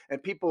media,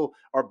 and people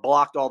are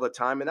blocked all the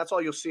time, and that's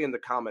all you'll see in the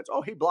comments.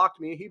 Oh, he blocked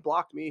me. He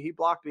blocked me. He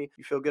blocked me.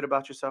 You feel good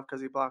about yourself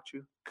because he blocked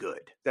you?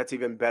 Good. That's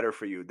even better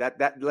for you. Let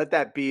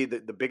that be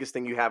the biggest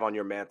thing you have on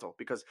your mantle,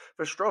 because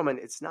for Strowman,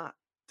 it's not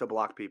to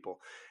block people.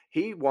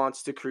 He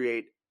wants to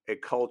create a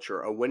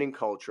culture, a winning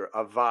culture,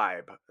 a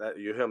vibe.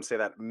 You hear him say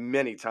that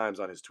many times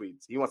on his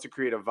tweets. He wants to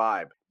create a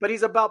vibe, but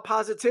he's about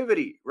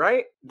positivity,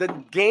 right? The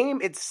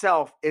game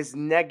itself is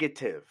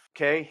negative,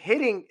 okay?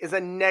 Hitting is a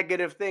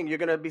negative thing. You're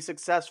going to be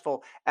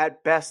successful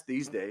at best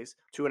these days,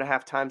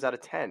 2.5 times out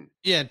of 10.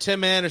 Yeah, and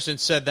Tim Anderson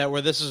said that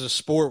where this is a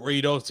sport where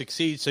you don't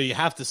succeed, so you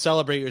have to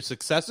celebrate your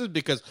successes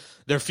because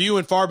they're few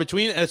and far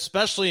between,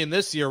 especially in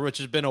this year, which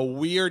has been a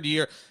weird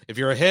year. If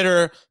you're a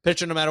hitter,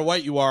 pitcher, no matter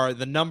what you are,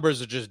 the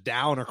numbers are just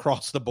down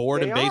across the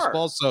board in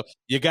baseball. So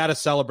you got to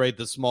celebrate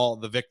the small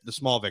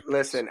victories.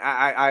 Listen,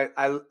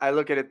 I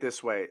look at it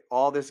this way.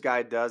 All this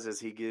guy does is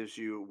he gives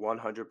you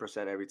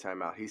 100% every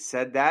time out.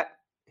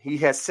 He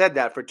has said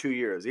that for 2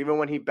 years, even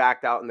when he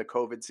backed out in the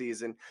COVID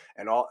season,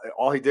 and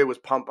all he did was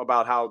pump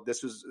about how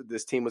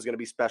this team was going to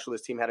be special.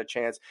 This team had a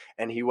chance,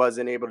 and he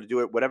wasn't able to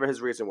do it, whatever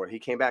his reason were. He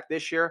came back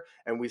this year,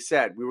 and we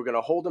said we were going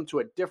to hold him to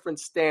a different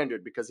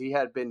standard because he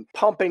had been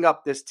pumping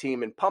up this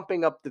team and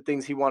pumping up the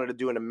things he wanted to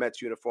do in a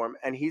Mets uniform.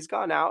 And he's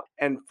gone out,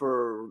 and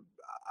for,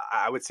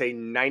 I would say,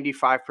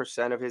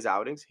 95% of his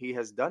outings, he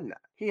has done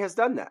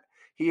that.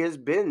 He has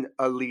been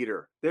a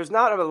leader. There's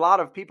not a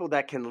lot of people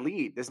that can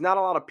lead. There's not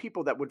a lot of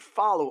people that would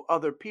follow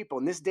other people.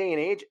 In this day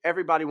and age,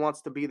 everybody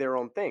wants to be their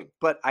own thing.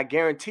 But I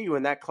guarantee you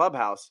in that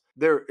clubhouse,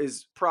 there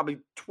is probably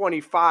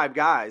 25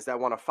 guys that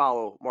want to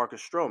follow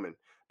Marcus Stroman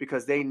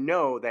because they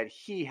know that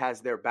he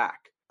has their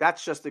back.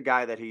 That's just the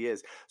guy that he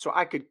is. So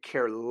I could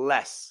care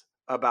less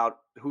about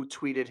who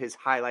tweeted his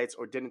highlights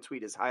or didn't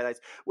tweet his highlights.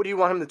 What do you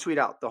want him to tweet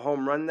out? The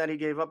home run that he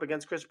gave up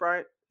against Chris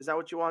Bryant? Is that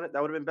what you wanted?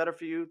 That would have been better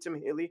for you, Tim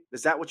Healy?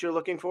 Is that what you're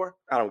looking for?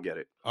 I don't get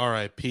it.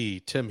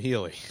 R.I.P. Tim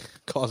Healy.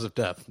 Cause of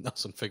death,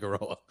 Nelson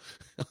Figueroa.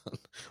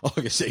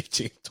 August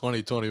 18th,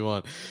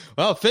 2021.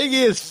 Well,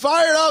 Figgy is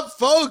fired up,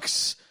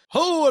 folks.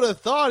 Who would have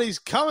thought he's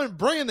coming,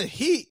 bringing the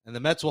heat? And the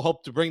Mets will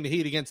hope to bring the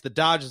heat against the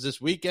Dodgers this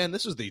weekend.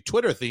 This is the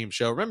Twitter theme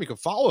show. Remember, you can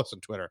follow us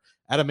on Twitter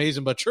at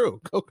Amazing But True.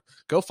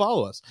 Go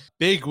follow us.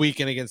 Big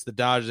weekend against the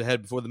Dodgers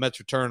ahead before the Mets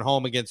return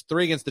home against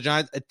the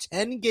Giants. A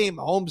 10-game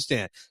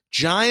homestand.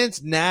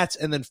 Giants, Nats,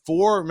 and then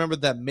 4. Remember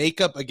that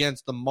makeup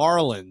against the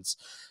Marlins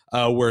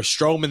where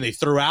Stroman, they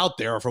threw out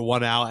there for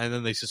 1 out, and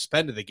then they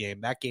suspended the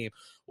game. That game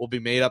will be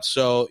made up.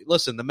 So,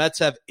 listen, the Mets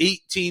have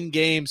 18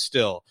 games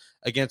still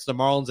against the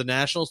Marlins and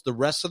Nationals. The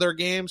rest of their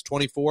games,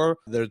 24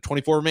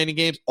 remaining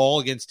games, all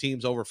against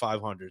teams over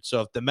 500.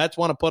 So if the Mets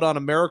want to put on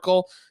a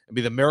miracle and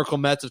be the miracle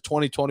Mets of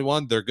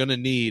 2021, they're going to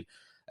need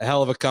a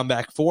hell of a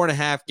comeback.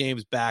 4.5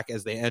 games back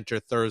as they enter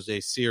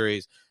Thursday's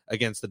series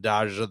against the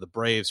Dodgers or the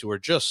Braves, who are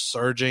just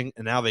surging,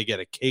 and now they get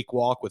a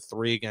cakewalk with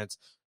 3 against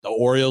the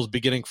Orioles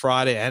beginning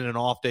Friday and an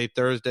off day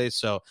Thursday.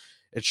 So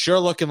it's sure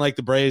looking like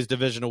the Braves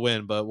division to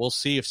win, but we'll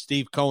see if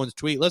Steve Cohen's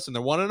tweet. Listen,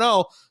 they're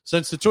 1-0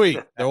 since the tweet.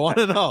 They're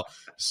 1-0.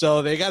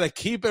 So they got to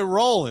keep it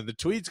rolling. The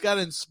tweet's got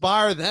to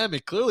inspire them.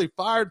 It clearly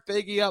fired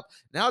Figgy up.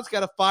 Now it's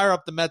got to fire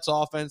up the Mets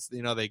offense.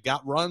 They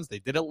got runs. They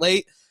did it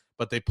late,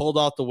 but they pulled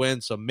off the win.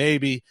 So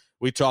maybe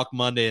we talk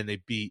Monday and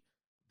they beat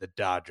the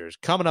Dodgers.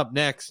 Coming up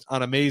next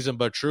on Amazing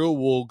But True,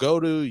 we'll go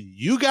to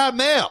You Got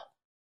Mail.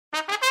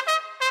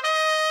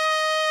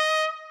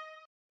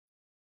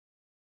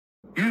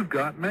 You've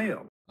got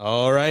mail.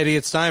 All righty,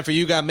 it's time for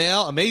You Got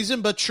Mail.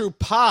 Amazing But True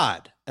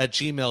pod at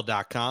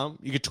gmail.com.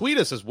 You can tweet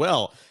us as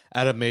well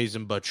at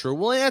Amazing But True.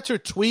 We'll answer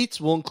tweets.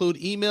 We'll include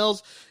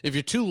emails. If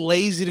you're too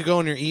lazy to go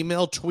in your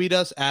email, tweet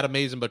us at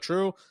Amazing But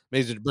True.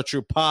 Amazing But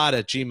True pod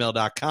at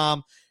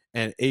gmail.com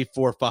and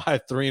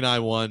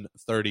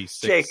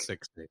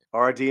 845-391-3660.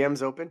 Are our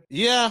DMs open?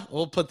 Yeah,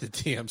 we'll put the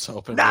DMs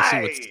open. Nice.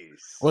 We'll see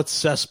what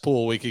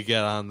cesspool we could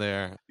get on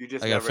there. You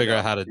just I got to figure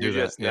out how to do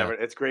that. Never,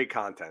 It's great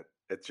content.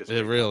 It's just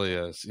it really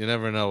is. You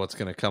never know what's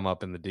going to come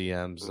up in the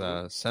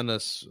DMs. Send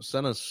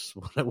us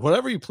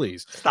whatever you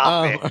please.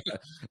 Stop it.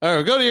 All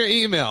right, go to your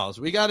emails.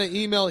 We got an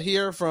email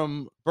here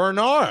from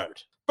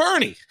Bernard.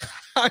 Bernie.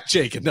 Hi,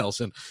 Jake and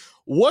Nelson.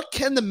 What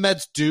can the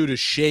Mets do to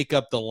shake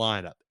up the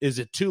lineup? Is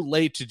it too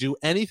late to do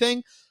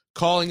anything?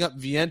 Calling up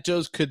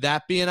Vientos, could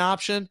that be an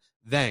option?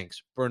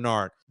 Thanks,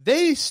 Bernard.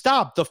 They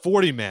stopped the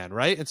 40-man,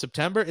 right, in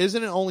September?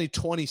 Isn't it only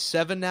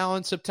 27 now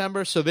in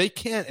September? So they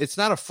can't – it's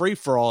not a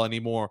free-for-all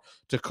anymore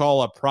to call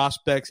up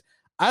prospects.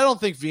 I don't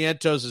think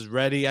Vientos is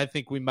ready. I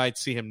think we might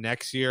see him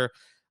next year.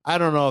 I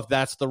don't know if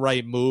that's the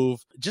right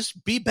move.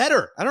 Just be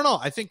better. I don't know.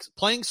 I think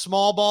playing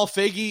small ball,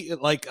 Figgy,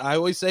 like I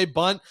always say,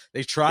 bunt.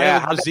 They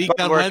tried with Mazika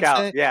on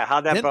Wednesday. Yeah,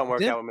 how'd that bunt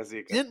work out with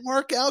Mazika? Didn't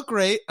work out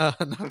great.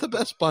 Not the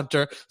best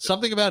bunter.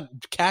 Something about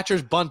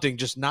catchers bunting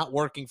just not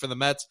working for the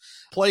Mets.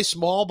 Play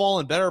small ball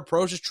and better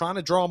approaches, trying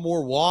to draw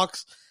more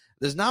walks.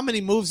 There's not many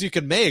moves you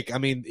can make. I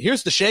mean,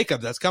 here's the shakeup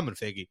that's coming,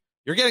 Figgy.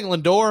 You're getting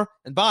Lindor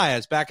and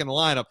Baez back in the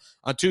lineup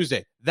on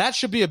Tuesday. That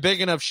should be a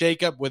big enough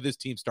shakeup with this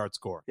team start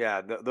score.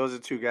 Yeah, those are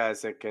two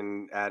guys that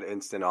can add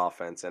instant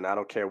offense. And I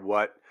don't care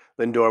what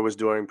Lindor was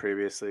doing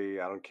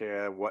previously. I don't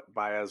care what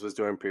Baez was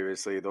doing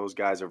previously. Those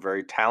guys are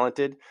very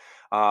talented.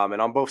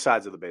 And on both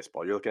sides of the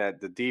baseball, you're looking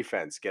at the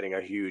defense getting a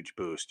huge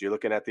boost. You're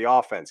looking at the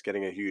offense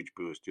getting a huge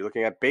boost. You're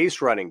looking at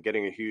base running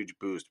getting a huge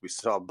boost. We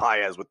saw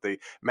Baez with the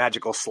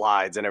magical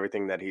slides and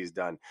everything that he's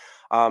done.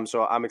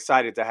 So I'm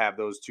excited to have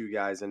those two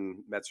guys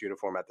in Mets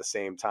uniform at the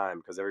same time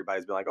because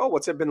everybody's been like, oh,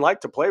 what's it been like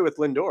to play with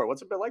Lindor?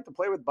 What's it been like to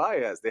play with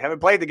Baez? They haven't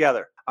played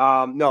together.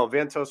 No,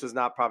 Vientos is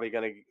not probably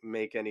going to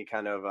make any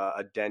kind of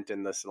a dent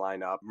in this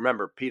lineup.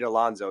 Remember, Pete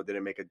Alonso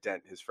didn't make a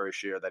dent his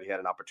first year that he had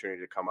an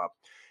opportunity to come up.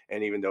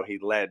 And even though he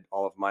led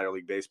all of minor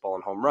league baseball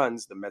in home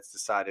runs, the Mets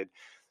decided,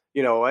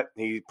 you know what,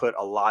 he put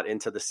a lot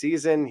into the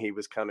season. He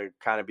was kind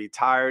of be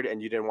tired,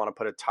 and you didn't want to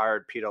put a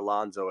tired Pete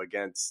Alonso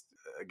against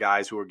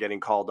guys who were getting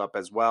called up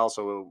as well.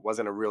 So it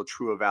wasn't a real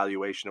true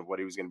evaluation of what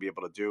he was going to be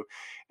able to do.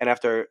 And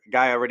after a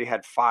guy already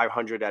had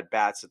 500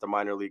 at-bats at the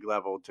minor league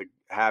level, to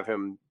have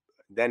him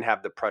then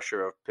have the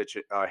pressure of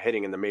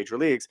hitting in the major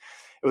leagues,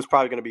 it was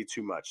probably going to be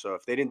too much. So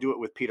if they didn't do it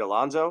with Pete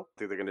Alonso, I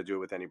think they're going to do it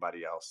with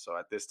anybody else. So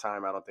at this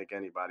time, I don't think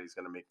anybody's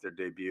going to make their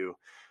debut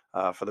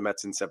for the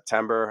Mets in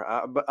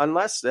September. But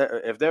unless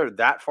if they're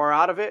that far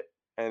out of it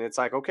and it's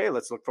like, okay,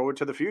 let's look forward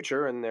to the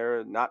future and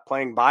they're not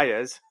playing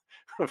Baez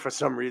for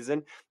some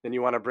reason, then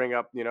you want to bring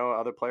up,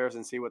 other players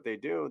and see what they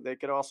do. They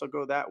could also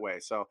go that way.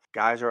 So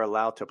guys are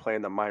allowed to play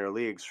in the minor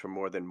leagues for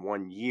more than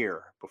 1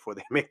 year before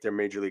they make their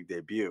major league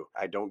debut.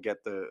 I don't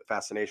get the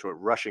fascination with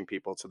rushing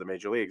people to the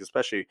major leagues,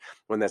 especially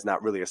when there's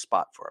not really a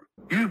spot for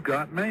them. You've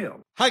got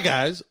mail. Hi,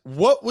 guys.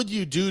 What would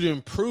you do to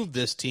improve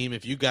this team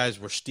if you guys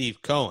were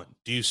Steve Cohen?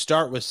 Do you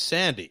start with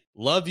Sandy?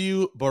 Love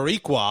you,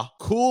 Boricua.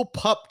 Cool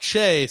Pup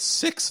Che,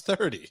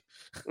 630.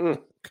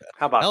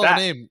 How about Hell that? Of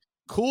a name.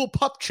 Cool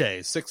Pup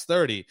Che,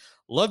 630.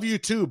 Love you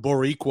too,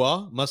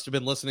 Boricua. Must have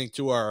been listening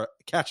to our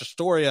Catch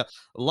Astoria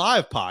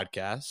live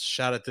podcast.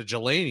 Shout out to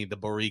Jelani, the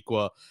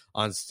Boricua,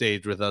 on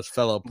stage with us,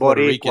 fellow Puerto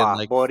Rican.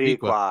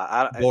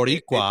 Boricua.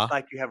 Boricua. It's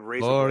like you have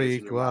razor blades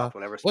in your mouth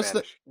whenever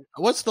Spanish.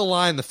 What's the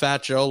line, the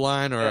Fat Joe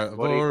line, or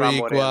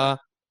Boricua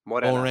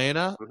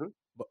Morena? Mm-hmm.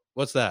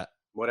 What's that?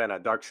 Morena,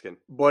 dark skin.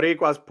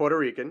 Boricua's Puerto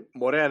Rican.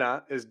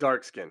 Morena is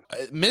dark skin.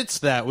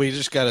 Amidst that, we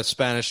just got a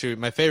Spanish.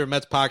 My favorite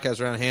Mets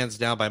podcast around, hands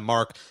down, by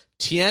Mark.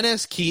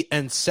 Tienes que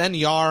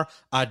enseñar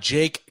a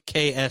Jake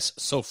KS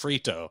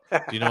Sofrito.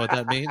 Do you know what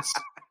that means?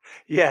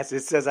 Yes,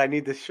 it says I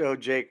need to show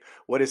Jake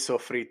what is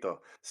sofrito.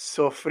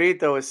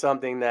 Sofrito is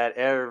something that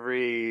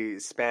every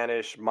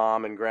Spanish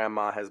mom and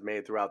grandma has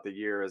made throughout the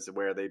years,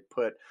 where they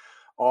put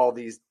all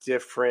these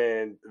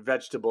different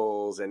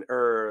vegetables and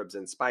herbs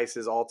and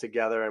spices all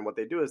together. And what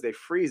they do is they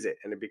freeze it,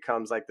 and it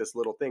becomes like this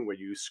little thing where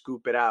you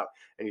scoop it out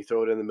and you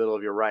throw it in the middle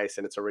of your rice,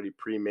 and it's already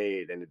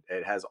pre-made, and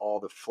it has all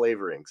the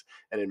flavorings,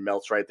 and it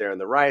melts right there in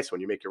the rice.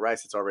 When you make your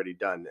rice, it's already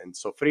done. And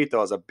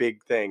sofrito is a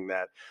big thing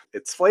that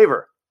it's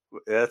flavor.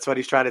 That's what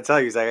he's trying to tell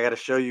you. He's like, I got to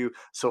show you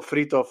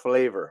sofrito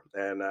flavor.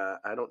 And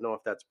I don't know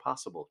if that's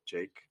possible,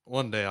 Jake.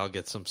 One day I'll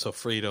get some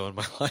sofrito in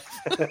my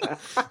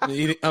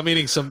life. I'm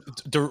eating some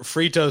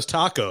Fritos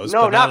tacos.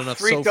 No, but not enough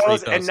Fritos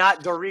Sofritos. and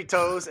not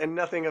Doritos and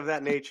nothing of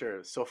that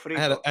nature.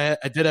 Sofrito.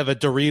 I did have a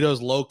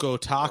Doritos Loco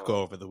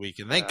taco over the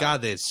weekend. Thank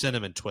God they had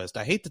cinnamon twist.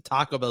 I hate the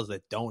Taco Bells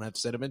that don't have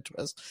cinnamon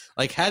twist.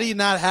 Like, how do you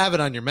not have it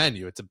on your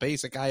menu? It's a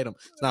basic item.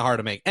 It's not hard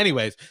to make.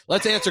 Anyways,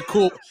 let's answer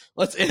cool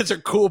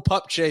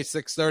Pup Chase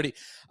 630.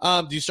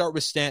 Do you start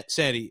with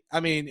Sandy? I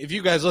mean, if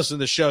you guys listen to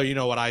the show, you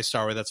know what I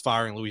start with. That's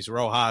firing Luis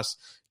Rojas.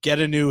 Get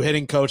a new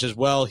hitting coach as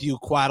well. Hugh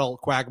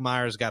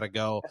Quagmire's got to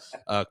go.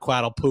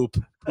 Quaddle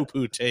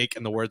poo take,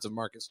 in the words of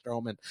Marcus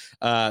Stroman.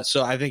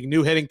 So I think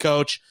new hitting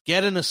coach.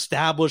 Get an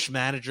established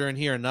manager in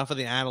here. Enough of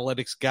the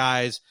analytics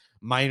guys,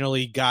 minor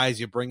league guys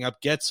you bring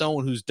up. Get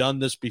someone who's done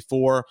this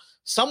before.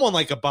 Someone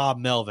like a Bob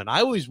Melvin. I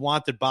always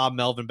wanted Bob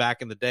Melvin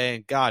back in the day,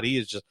 and God, he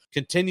is just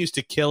continues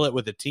to kill it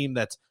with a team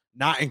that's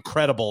not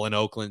incredible in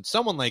Oakland.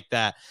 Someone like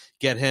that,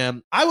 get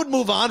him. I would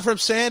move on from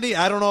Sandy.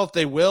 I don't know if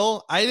they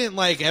will. I didn't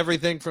like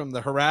everything from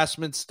the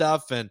harassment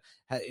stuff and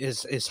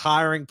his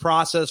hiring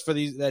process for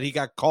these that he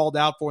got called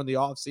out for in the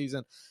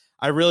offseason.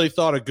 I really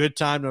thought a good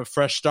time to a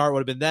fresh start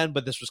would have been then,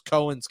 but this was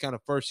Cohen's kind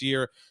of first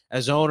year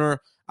as owner.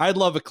 I'd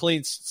love a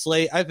clean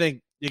slate. I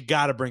think you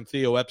got to bring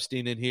Theo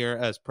Epstein in here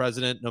as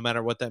president, no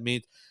matter what that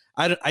means.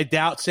 I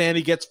doubt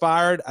Sandy gets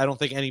fired. I don't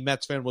think any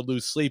Mets fan would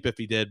lose sleep if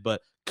he did,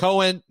 but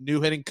Cohen,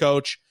 new hitting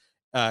coach,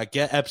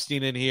 get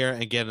Epstein in here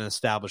and get an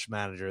established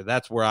manager.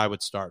 That's where I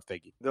would start,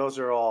 Figgy. Those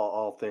are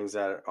all things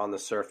that on the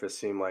surface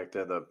seem like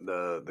they're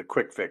the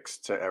quick fix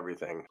to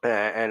everything.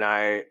 And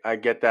I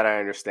get that. I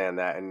understand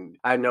that. And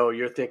I know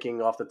you're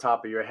thinking off the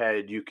top of your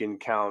head, you can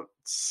count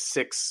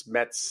 6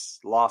 Mets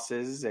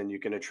losses and you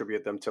can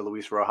attribute them to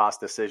Luis Rojas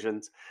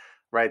decisions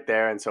right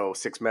there. And so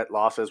 6 Met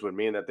losses would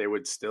mean that they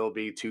would still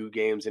be 2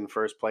 games in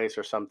first place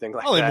or something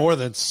like probably that. More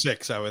than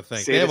 6, I would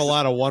think. See, they have a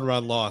lot of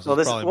one-run losses.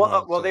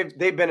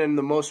 They've been in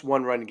the most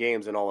one-run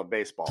games in all of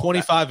baseball.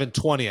 25 and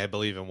 20, I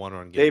believe, in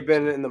one-run games. They've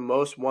been in the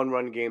most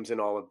one-run games in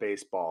all of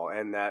baseball,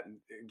 and that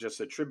just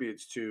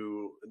attributes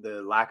to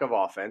the lack of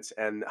offense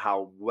and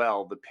how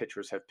well the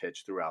pitchers have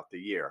pitched throughout the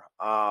year.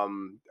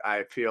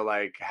 I feel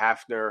like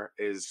Hafner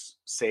is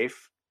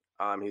safe.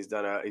 He's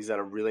done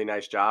a really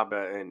nice job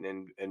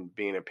in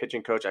being a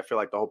pitching coach. I feel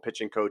like the whole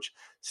pitching coach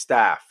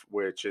staff,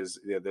 which is,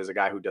 there's a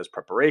guy who does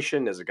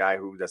preparation, there's a guy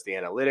who does the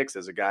analytics,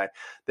 there's a guy,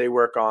 they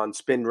work on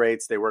spin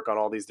rates, they work on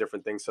all these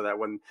different things so that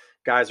when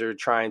guys are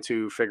trying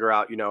to figure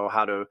out,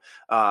 how to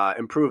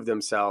improve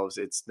themselves,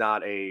 it's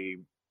not a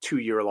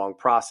 2-year-long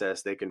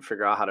process. They can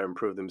figure out how to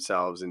improve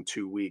themselves in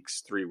 2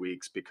 weeks, 3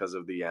 weeks because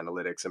of the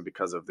analytics and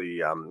because of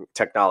the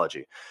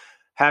technology.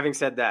 Having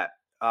said that,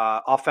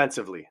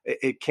 offensively,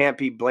 it can't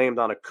be blamed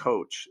on a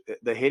coach.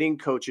 The hitting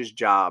coach's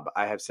job,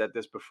 I have said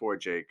this before,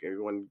 Jake,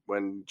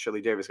 when Chili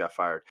Davis got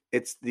fired,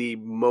 it's the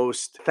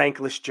most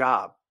thankless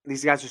job.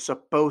 These guys are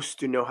supposed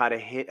to know how to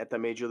hit at the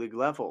major league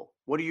level.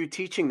 What are you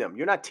teaching them?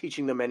 You're not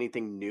teaching them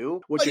anything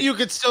new. But you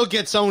could still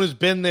get someone who's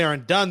been there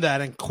and done that,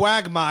 and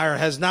Quagmire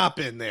has not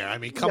been there. I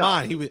mean, come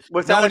on. No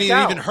one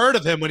even heard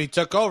of him when he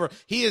took over.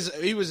 He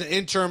was an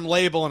interim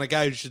label and a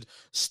guy who should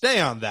stay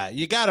on that.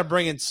 You got to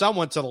bring in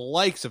someone to the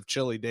likes of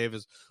Chili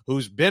Davis,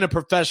 who's been a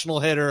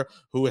professional hitter,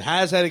 who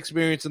has had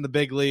experience in the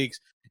big leagues.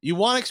 You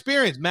want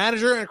experience,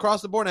 manager, and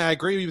across the board. And I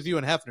agree with you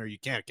and Hefner. You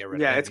can't get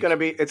rid of him. Yeah,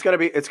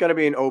 it's gonna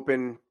be an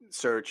open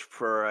search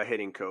for a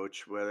hitting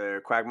coach, whether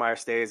Quagmire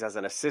stays as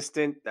an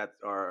assistant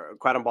or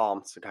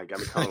Quattlebaum.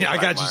 I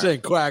got you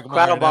saying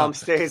Quagmire. Quattlebaum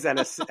stays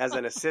as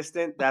an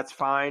assistant. That's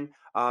fine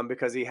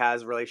because he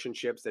has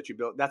relationships that you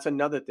build. That's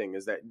another thing,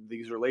 is that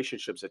these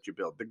relationships that you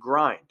build, the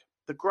grind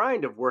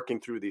of working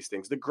through these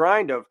things, the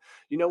grind of,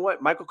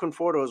 Michael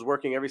Conforto is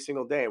working every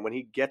single day. And when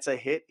he gets a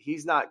hit,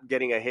 he's not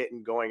getting a hit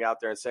and going out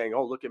there and saying,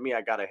 oh, look at me,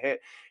 I got a hit.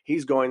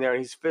 He's going there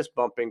and he's fist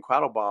bumping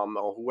Quattlebaum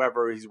or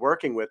whoever he's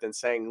working with and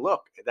saying,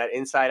 look, that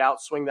inside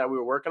out swing that we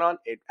were working on,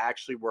 it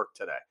actually worked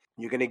today.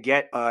 You're going to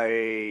get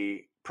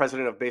a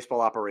president of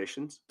baseball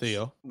operations,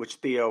 Theo, which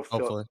Theo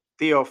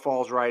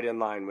falls right in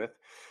line with.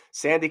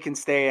 Sandy can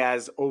stay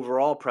as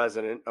overall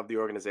president of the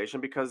organization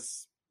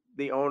because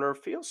the owner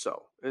feels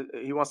so.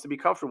 He wants to be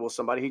comfortable with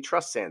somebody. He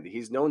trusts Sandy.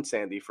 He's known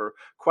Sandy for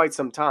quite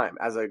some time.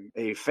 As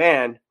a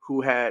fan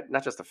who had,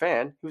 not just a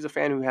fan, he was a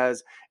fan who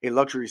has a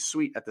luxury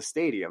suite at the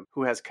stadium,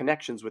 who has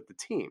connections with the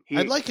team.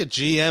 I'd like a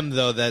GM,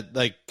 though,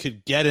 that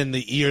could get in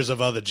the ears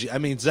of other I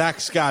mean,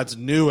 Zach Scott's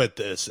new at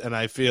this, and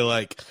I feel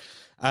like,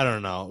 I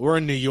don't know, we're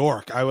in New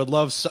York. I would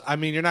love,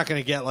 you're not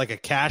going to get like a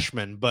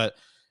Cashman, but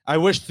I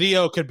wish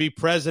Theo could be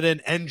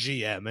president and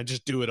GM and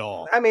just do it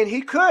all. I mean,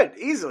 he could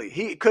easily.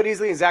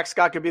 And Zach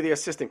Scott could be the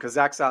assistant because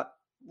Zach Scott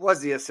was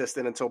the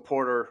assistant until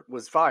Porter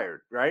was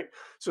fired, right?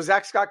 So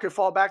Zach Scott could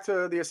fall back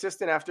to the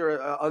assistant after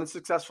an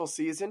unsuccessful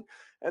season,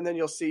 and then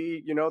you'll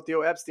see,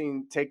 Theo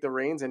Epstein take the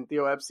reins, and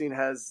Theo Epstein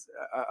has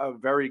a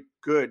very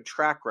good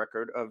track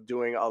record of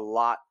doing a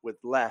lot with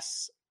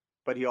less,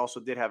 but he also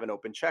did have an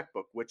open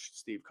checkbook, which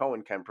Steve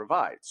Cohen can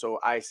provide. So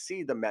I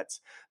see the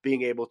Mets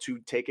being able to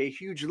take a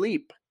huge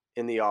leap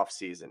in the off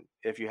season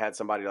if you had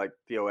somebody like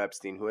Theo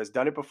Epstein who has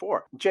done it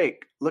before.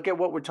 Jake, look at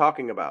what we're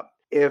talking about.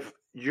 If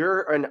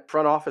you're a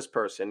front office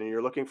person and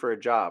you're looking for a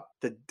job,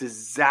 the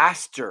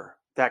disaster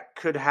that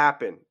could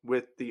happen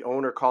with the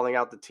owner calling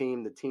out the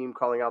team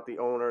calling out the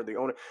owner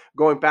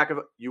going back,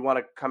 you want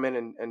to come in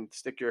and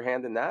stick your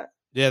hand in that?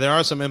 Yeah, there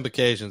are some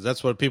implications.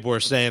 That's what people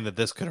were saying, that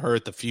this could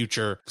hurt the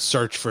future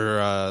search for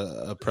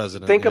a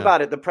president. Think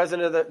about it. The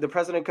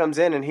president comes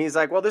in and he's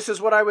like, well, this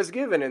is what I was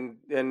given.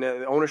 And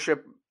the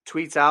ownership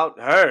tweets out,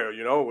 hey,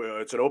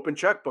 it's an open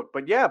checkbook.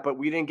 But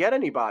we didn't get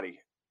anybody.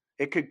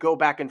 It could go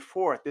back and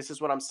forth. This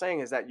is what I'm saying,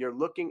 is that you're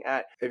looking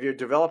at, if you're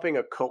developing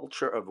a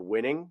culture of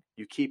winning,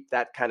 you keep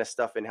that kind of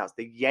stuff in-house.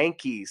 The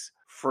Yankees,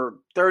 for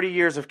 30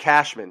 years of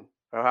Cashman,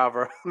 or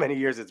however many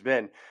years it's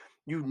been,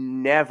 you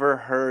never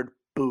heard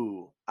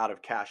boo out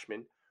of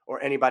Cashman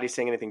or anybody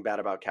saying anything bad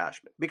about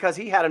Cashman, because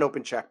he had an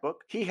open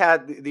checkbook. He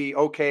had the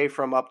okay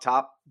from up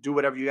top, do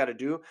whatever you got to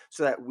do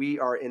so that we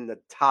are in the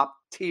top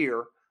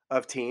tier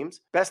of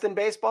teams. Best in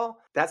baseball,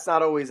 that's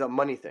not always a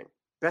money thing.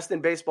 Best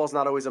in baseball is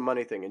not always a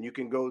money thing. And you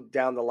can go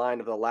down the line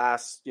of the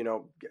last,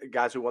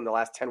 guys who won the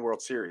last 10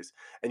 World Series,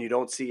 and you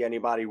don't see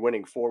anybody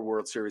winning 4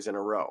 World Series in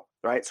a row,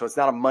 right? So it's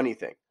not a money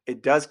thing.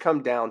 It does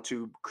come down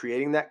to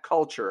creating that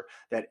culture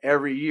that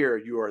every year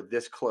you are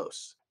this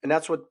close. And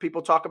that's what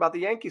people talk about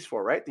the Yankees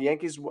for, right? The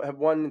Yankees have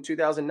won in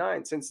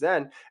 2009. Since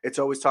then, it's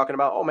always talking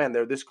about, oh man,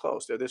 they're this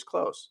close. They're this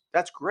close.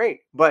 That's great.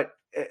 But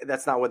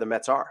that's not where the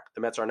Mets are. The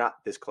Mets are not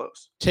this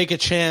close. Take a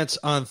chance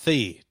on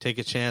Thee. Take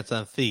a chance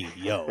on Thee.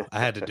 Yo, I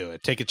had to do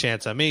it. Take a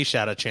chance on me.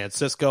 Shout out Chance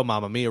Cisco,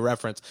 Mamma Mia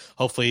reference.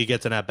 Hopefully he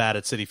gets an at-bat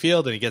at Citi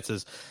Field and he gets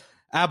his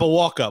ABBA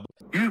walk-up.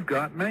 You've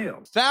got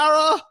mail.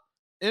 Farrah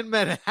in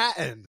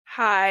Manhattan.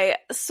 Hi.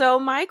 So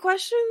my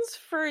question's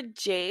for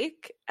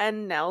Jake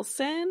and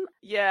Nelson.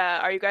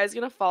 Yeah, are you guys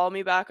going to follow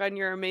me back on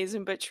your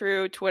Amazing But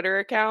True Twitter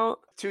account?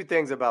 2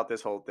 things about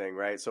this whole thing,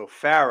 right? So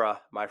Farrah,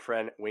 my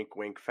friend, wink,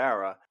 wink,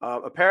 Farrah,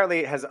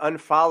 apparently has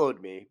unfollowed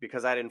me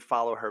because I didn't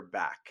follow her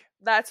back.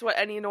 That's what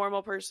any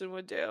normal person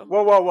would do.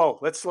 Whoa.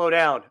 Let's slow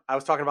down. I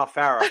was talking about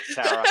Farrah,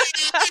 Sarah.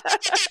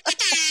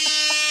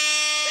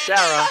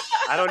 Sarah,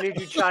 I don't need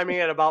you chiming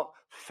in about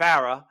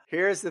Farrah.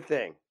 Here's the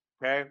thing.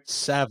 Okay.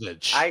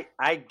 Savage. I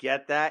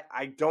get that.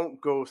 I don't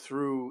go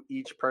through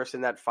each person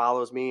that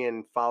follows me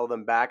and follow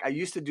them back. I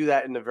used to do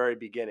that in the very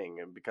beginning,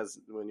 and because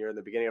when you're in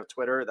the beginning of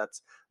Twitter,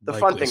 that's the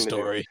fun thing to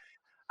do.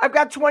 I've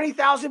got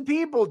 20,000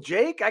 people,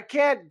 Jake. I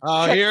can't.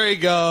 Oh, here he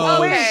goes.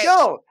 Oh, wait,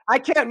 no. I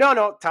can't.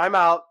 No. Time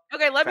out.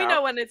 Okay, let me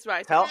know when it's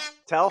my turn.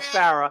 Tell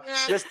Farrah.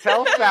 Just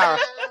tell Farrah.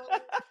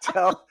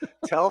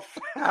 tell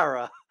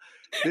Farrah.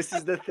 This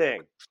is the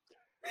thing.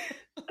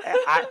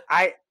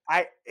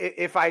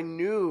 If I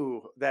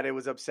knew that it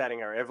was upsetting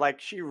her, if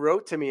like she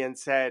wrote to me and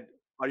said,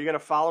 are you going to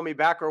follow me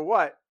back or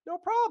what? No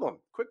problem.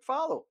 Quick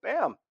follow.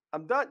 Bam.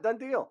 I'm done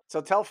deal.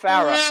 So tell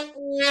Farrah.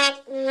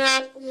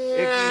 If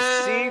you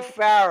see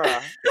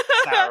Farrah,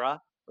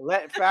 Sarah,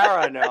 let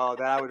Farrah know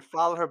that I would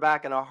follow her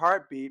back in a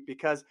heartbeat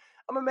because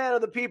I'm a man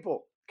of the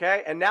people.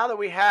 Okay. And now that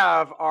we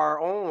have our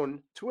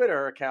own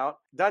Twitter account,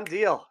 done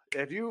deal.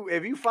 If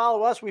you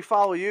follow us, we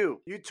follow you.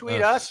 You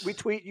tweet us, we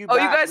tweet you back.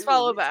 Oh, you guys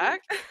follow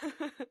back?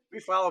 We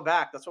follow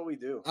back. That's what we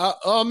do.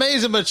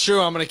 Amazing but true.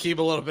 I'm going to keep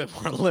a little bit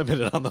more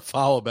limited on the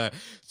follow back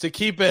to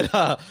keep it.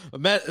 Sarah,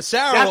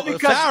 that's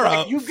because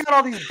like, you've got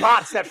all these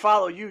bots that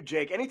follow you,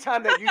 Jake.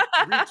 Anytime that you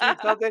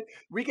retweet something,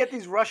 we get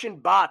these Russian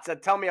bots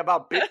that tell me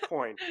about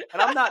Bitcoin,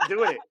 and I'm not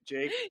doing it,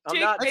 Jake. I'm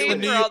not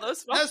doing it.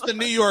 That's the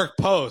New York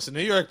Post. The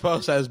New York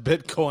Post has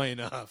Bitcoin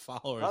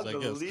followers.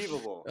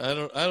 Unbelievable. I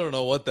guess. I don't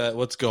know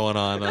what's going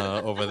on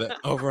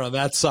over on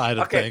that side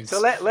of things. So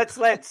let's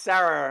let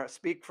Sarah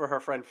speak for her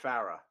friend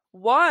Farrah.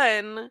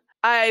 1,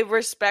 I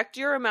respect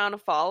your amount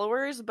of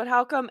followers, but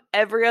how come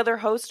every other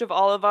host of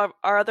all of our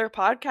other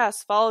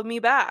podcasts follow me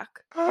back?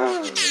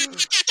 I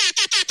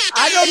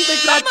don't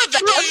think that's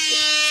true.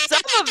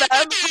 Some of them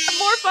have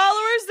more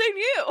followers than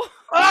you.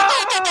 I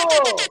just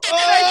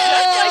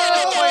like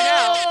to point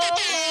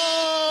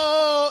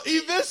out.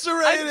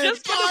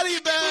 Eviscerated body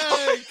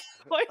bag.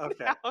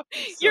 Okay.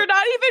 You're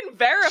not even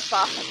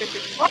verified.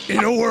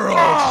 In a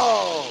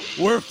world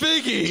where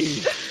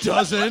Figgy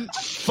doesn't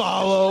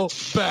follow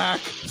back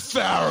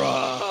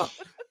Farrah.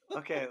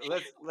 Okay,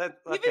 let's.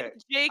 Even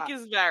Jake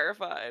is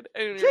verified.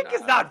 Jake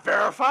is not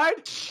verified.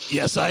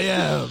 Yes, I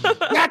am.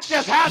 That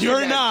just happened.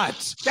 You're not.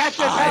 That just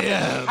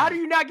happened. How do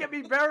you not get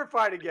me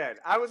verified again?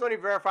 I was only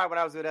verified when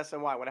I was at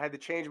SNY. When I had to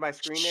change my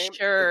screen name,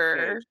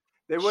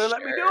 they wouldn't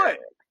let me do it.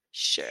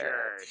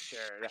 Sure.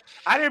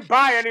 I didn't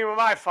buy any of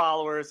my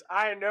followers.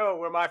 I know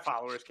where my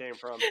followers came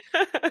from.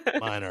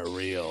 Mine are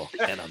real,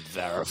 and I'm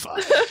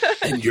verified.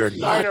 And you're not.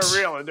 Mine are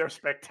real, and they're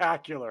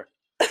spectacular.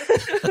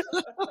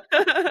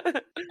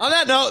 On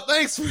that note,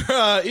 thanks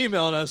for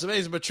emailing us,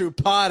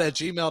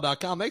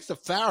 amazingbutTruePod@gmail.com. Thanks to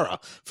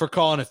Farrah for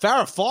calling it.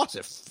 Farrah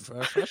Fawcett.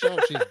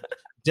 She's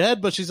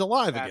dead, but she's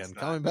alive again.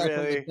 Coming back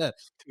from the dead.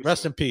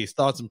 Rest in peace.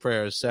 Thoughts and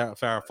prayers.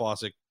 Farrah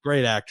Fawcett.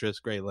 Great actress,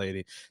 great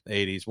lady, in the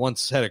 80s.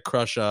 Once had a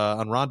crush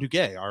on Ron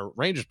Duguay, our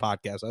Rangers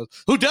podcast,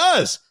 who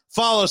does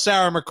follow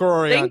Sarah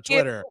McCrory on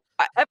Twitter.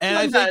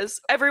 Everyone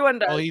does. Everyone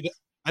does. Well,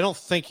 I don't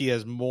think he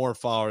has more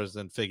followers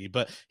than Figgy,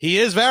 but he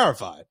is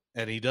verified,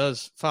 and he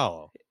does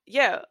follow.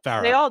 Yeah,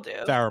 Farrah. they all do.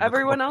 Farrah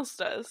Everyone McCoy. else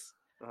does.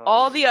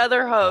 All the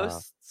other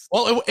hosts.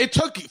 Well, it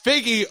took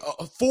Figgy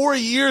 4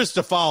 years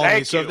to follow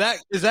me, so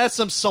is that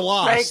some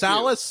solace?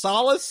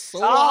 Solace?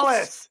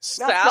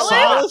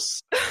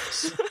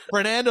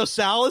 Fernando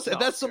Salas? If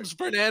that's some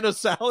Fernando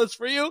Salas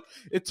for you,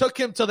 it took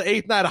him to the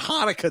 8th night of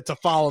Hanukkah to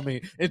follow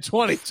me in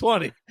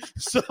 2020.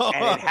 So,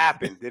 and it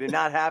happened. Did it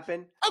not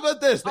happen? How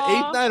about this? The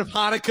 8th night of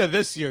Hanukkah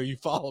this year, you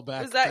follow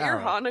back. Is that your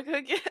Farrah.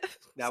 Hanukkah gift?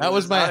 That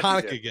was my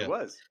Hanukkah gift. It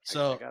was.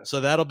 So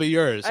that'll be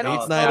yours.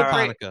 8th night of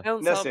Hanukkah. I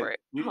don't Listen, celebrate.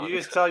 you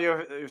just tell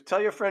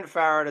your friend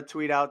Farrah to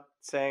tweet out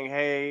saying,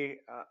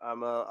 "Hey,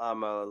 I'm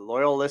a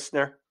loyal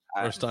listener."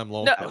 First time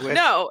loan.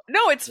 No,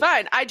 it's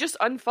fine. I just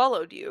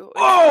unfollowed you.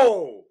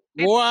 Oh,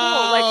 It's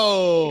wow! cool.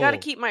 Like, you got to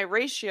keep my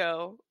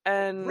ratio,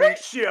 and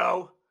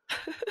ratio.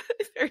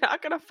 you're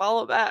not gonna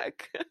follow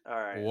back. All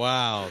right.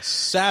 Wow,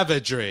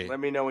 savagery. Let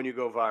me know when you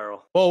go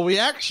viral. Well, we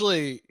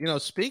actually,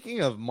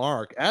 speaking of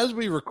Mark, as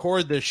we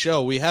record this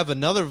show, we have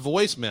another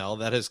voicemail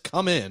that has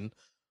come in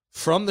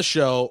from the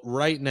show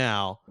right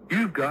now.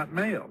 You've got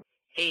mail.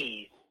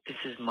 Hey, this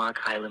is Mark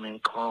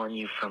Heileman calling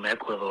you from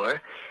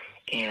Ecuador,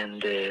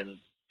 and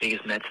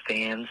biggest Mets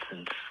fan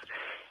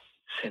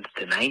since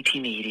the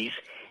 1980s.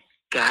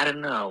 Gotta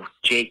know,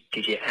 Jake,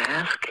 did you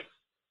ask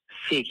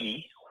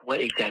Figgy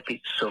what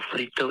exactly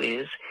sofrito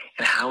is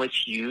and how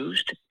it's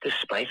used to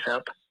spice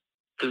up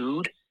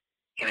food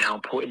and how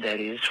important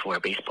that is for a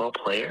baseball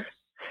player?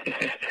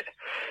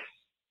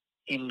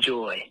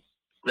 Enjoy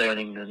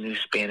learning the new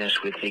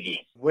Spanish with Figgy.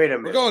 Wait a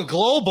minute. We're going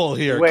global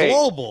here. Wait.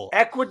 Global.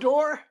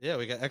 Ecuador? Yeah,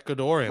 we got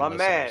Ecuadorian. My listeners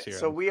man. here.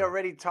 So we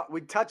already we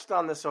touched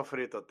on the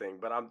sofrito thing,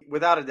 but I'm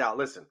without a doubt.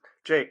 Listen,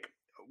 Jake,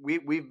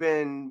 we've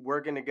been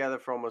working together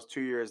for almost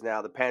 2 years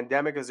now. The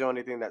pandemic is the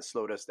only thing that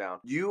slowed us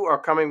down. You are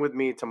coming with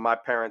me to my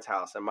parents'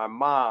 house, and my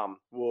mom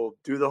will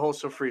do the whole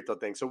sofrito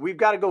thing. So we've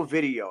got to go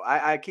video.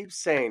 I keep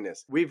saying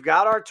this. We've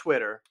got our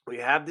Twitter. We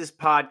have this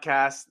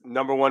podcast,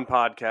 #1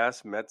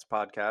 podcast, Mets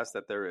podcast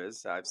that there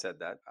is. I've said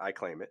that. I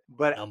claim it.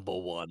 But Number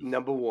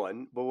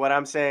one. But what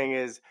I'm saying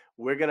is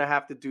we're going to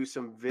have to do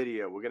some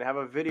video. We're going to have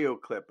a video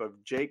clip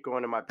of Jake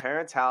going to my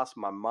parents' house,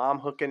 my mom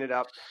hooking it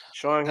up,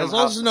 showing him As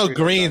long as there's no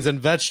greens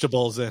and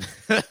vegetables in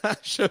it,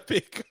 should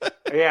be good.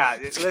 Yeah,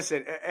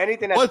 listen,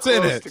 anything that's What's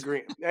in close it? to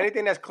green.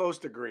 Anything that's close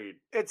to green.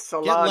 It's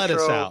cilantro. Get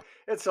lettuce out.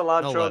 It's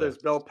cilantro. No There's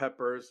lettuce. bell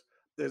peppers.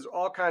 There's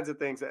all kinds of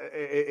things.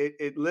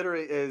 It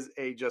literally is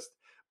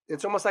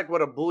it's almost like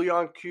what a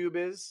bouillon cube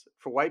is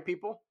for white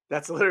people.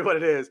 That's literally what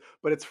it is,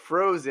 but it's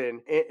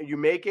frozen. You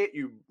make it,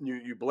 you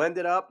blend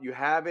it up, you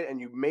have it,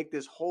 and you make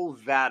this whole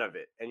vat of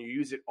it, and you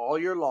use it all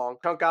year long.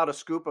 Chunk out a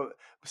scoop of.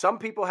 Some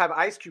people have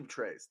ice cube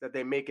trays that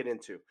they make it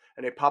into,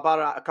 and they pop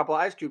out a couple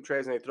of ice cube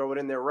trays and they throw it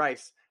in their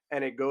rice,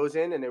 and it goes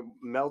in and it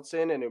melts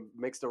in and it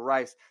makes the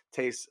rice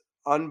taste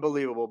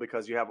unbelievable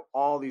because you have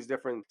all these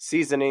different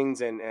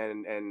seasonings and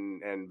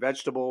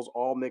vegetables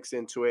all mixed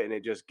into it, and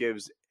it just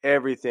gives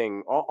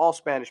everything. All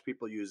Spanish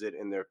people use it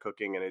in their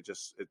cooking, and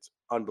it's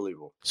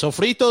unbelievable.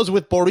 Sofritos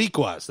with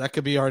boricuas. That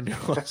could be our new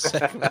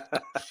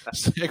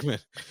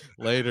segment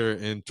later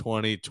in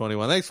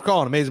 2021. Thanks for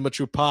calling.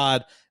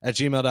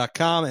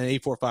 AmazingButTruePod@gmail.com and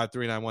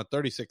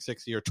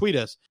 845-391-3660, or tweet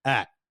us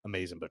at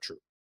AmazingButTrue.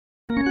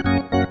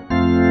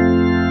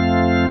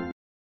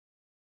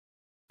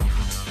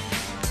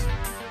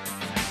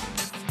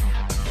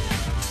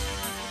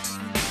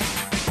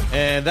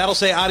 And that'll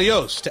say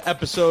adios to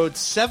episode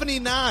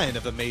 79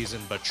 of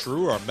Amazing But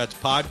True, our Mets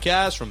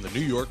podcast from the New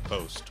York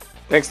Post.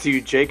 Thanks to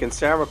you, Jake and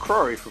Sarah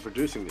McCrory, for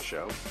producing the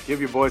show. Give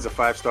your boys a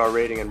 5-star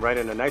rating and write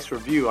in a nice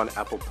review on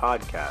Apple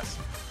Podcasts.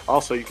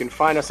 Also, you can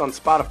find us on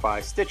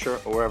Spotify, Stitcher,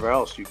 or wherever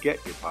else you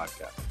get your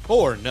podcast.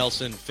 For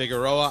Nelson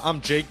Figueroa,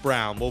 I'm Jake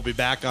Brown. We'll be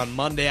back on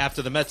Monday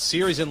after the Mets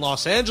series in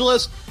Los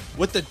Angeles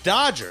with the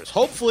Dodgers.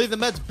 Hopefully the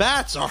Mets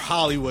bats are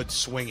Hollywood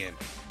swinging.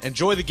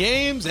 Enjoy the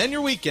games and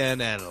your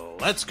weekend, and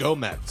let's go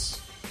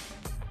Mets.